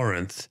 say,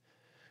 Corinth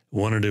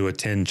wanted to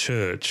attend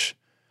church,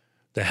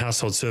 the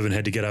household servant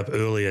had to get up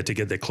earlier to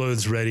get their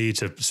clothes ready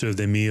to serve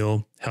their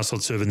meal.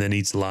 Household servant then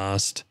eats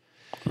last.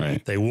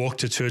 Right. They walk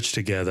to church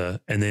together,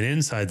 and then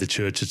inside the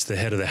church, it's the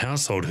head of the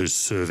household who's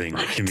serving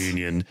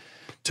communion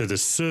to the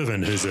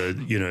servant who's a,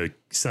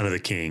 son of the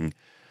king.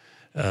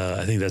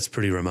 I think that's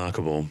pretty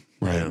remarkable.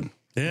 Right.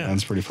 Yeah.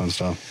 That's pretty fun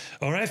stuff.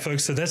 All right,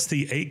 folks. So that's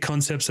the 8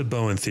 concepts of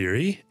Bowen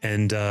theory.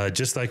 And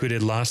just like we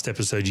did last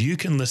episode, you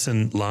can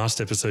listen last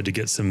episode to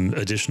get some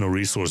additional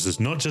resources,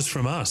 not just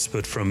from us,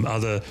 but from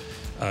other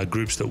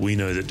groups that we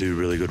know that do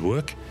really good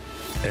work.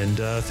 And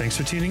thanks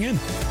for tuning in.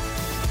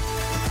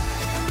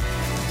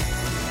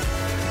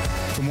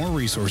 For more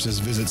resources,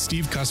 visit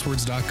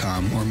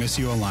stevecusswords.com or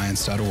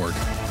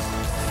missioalliance.org.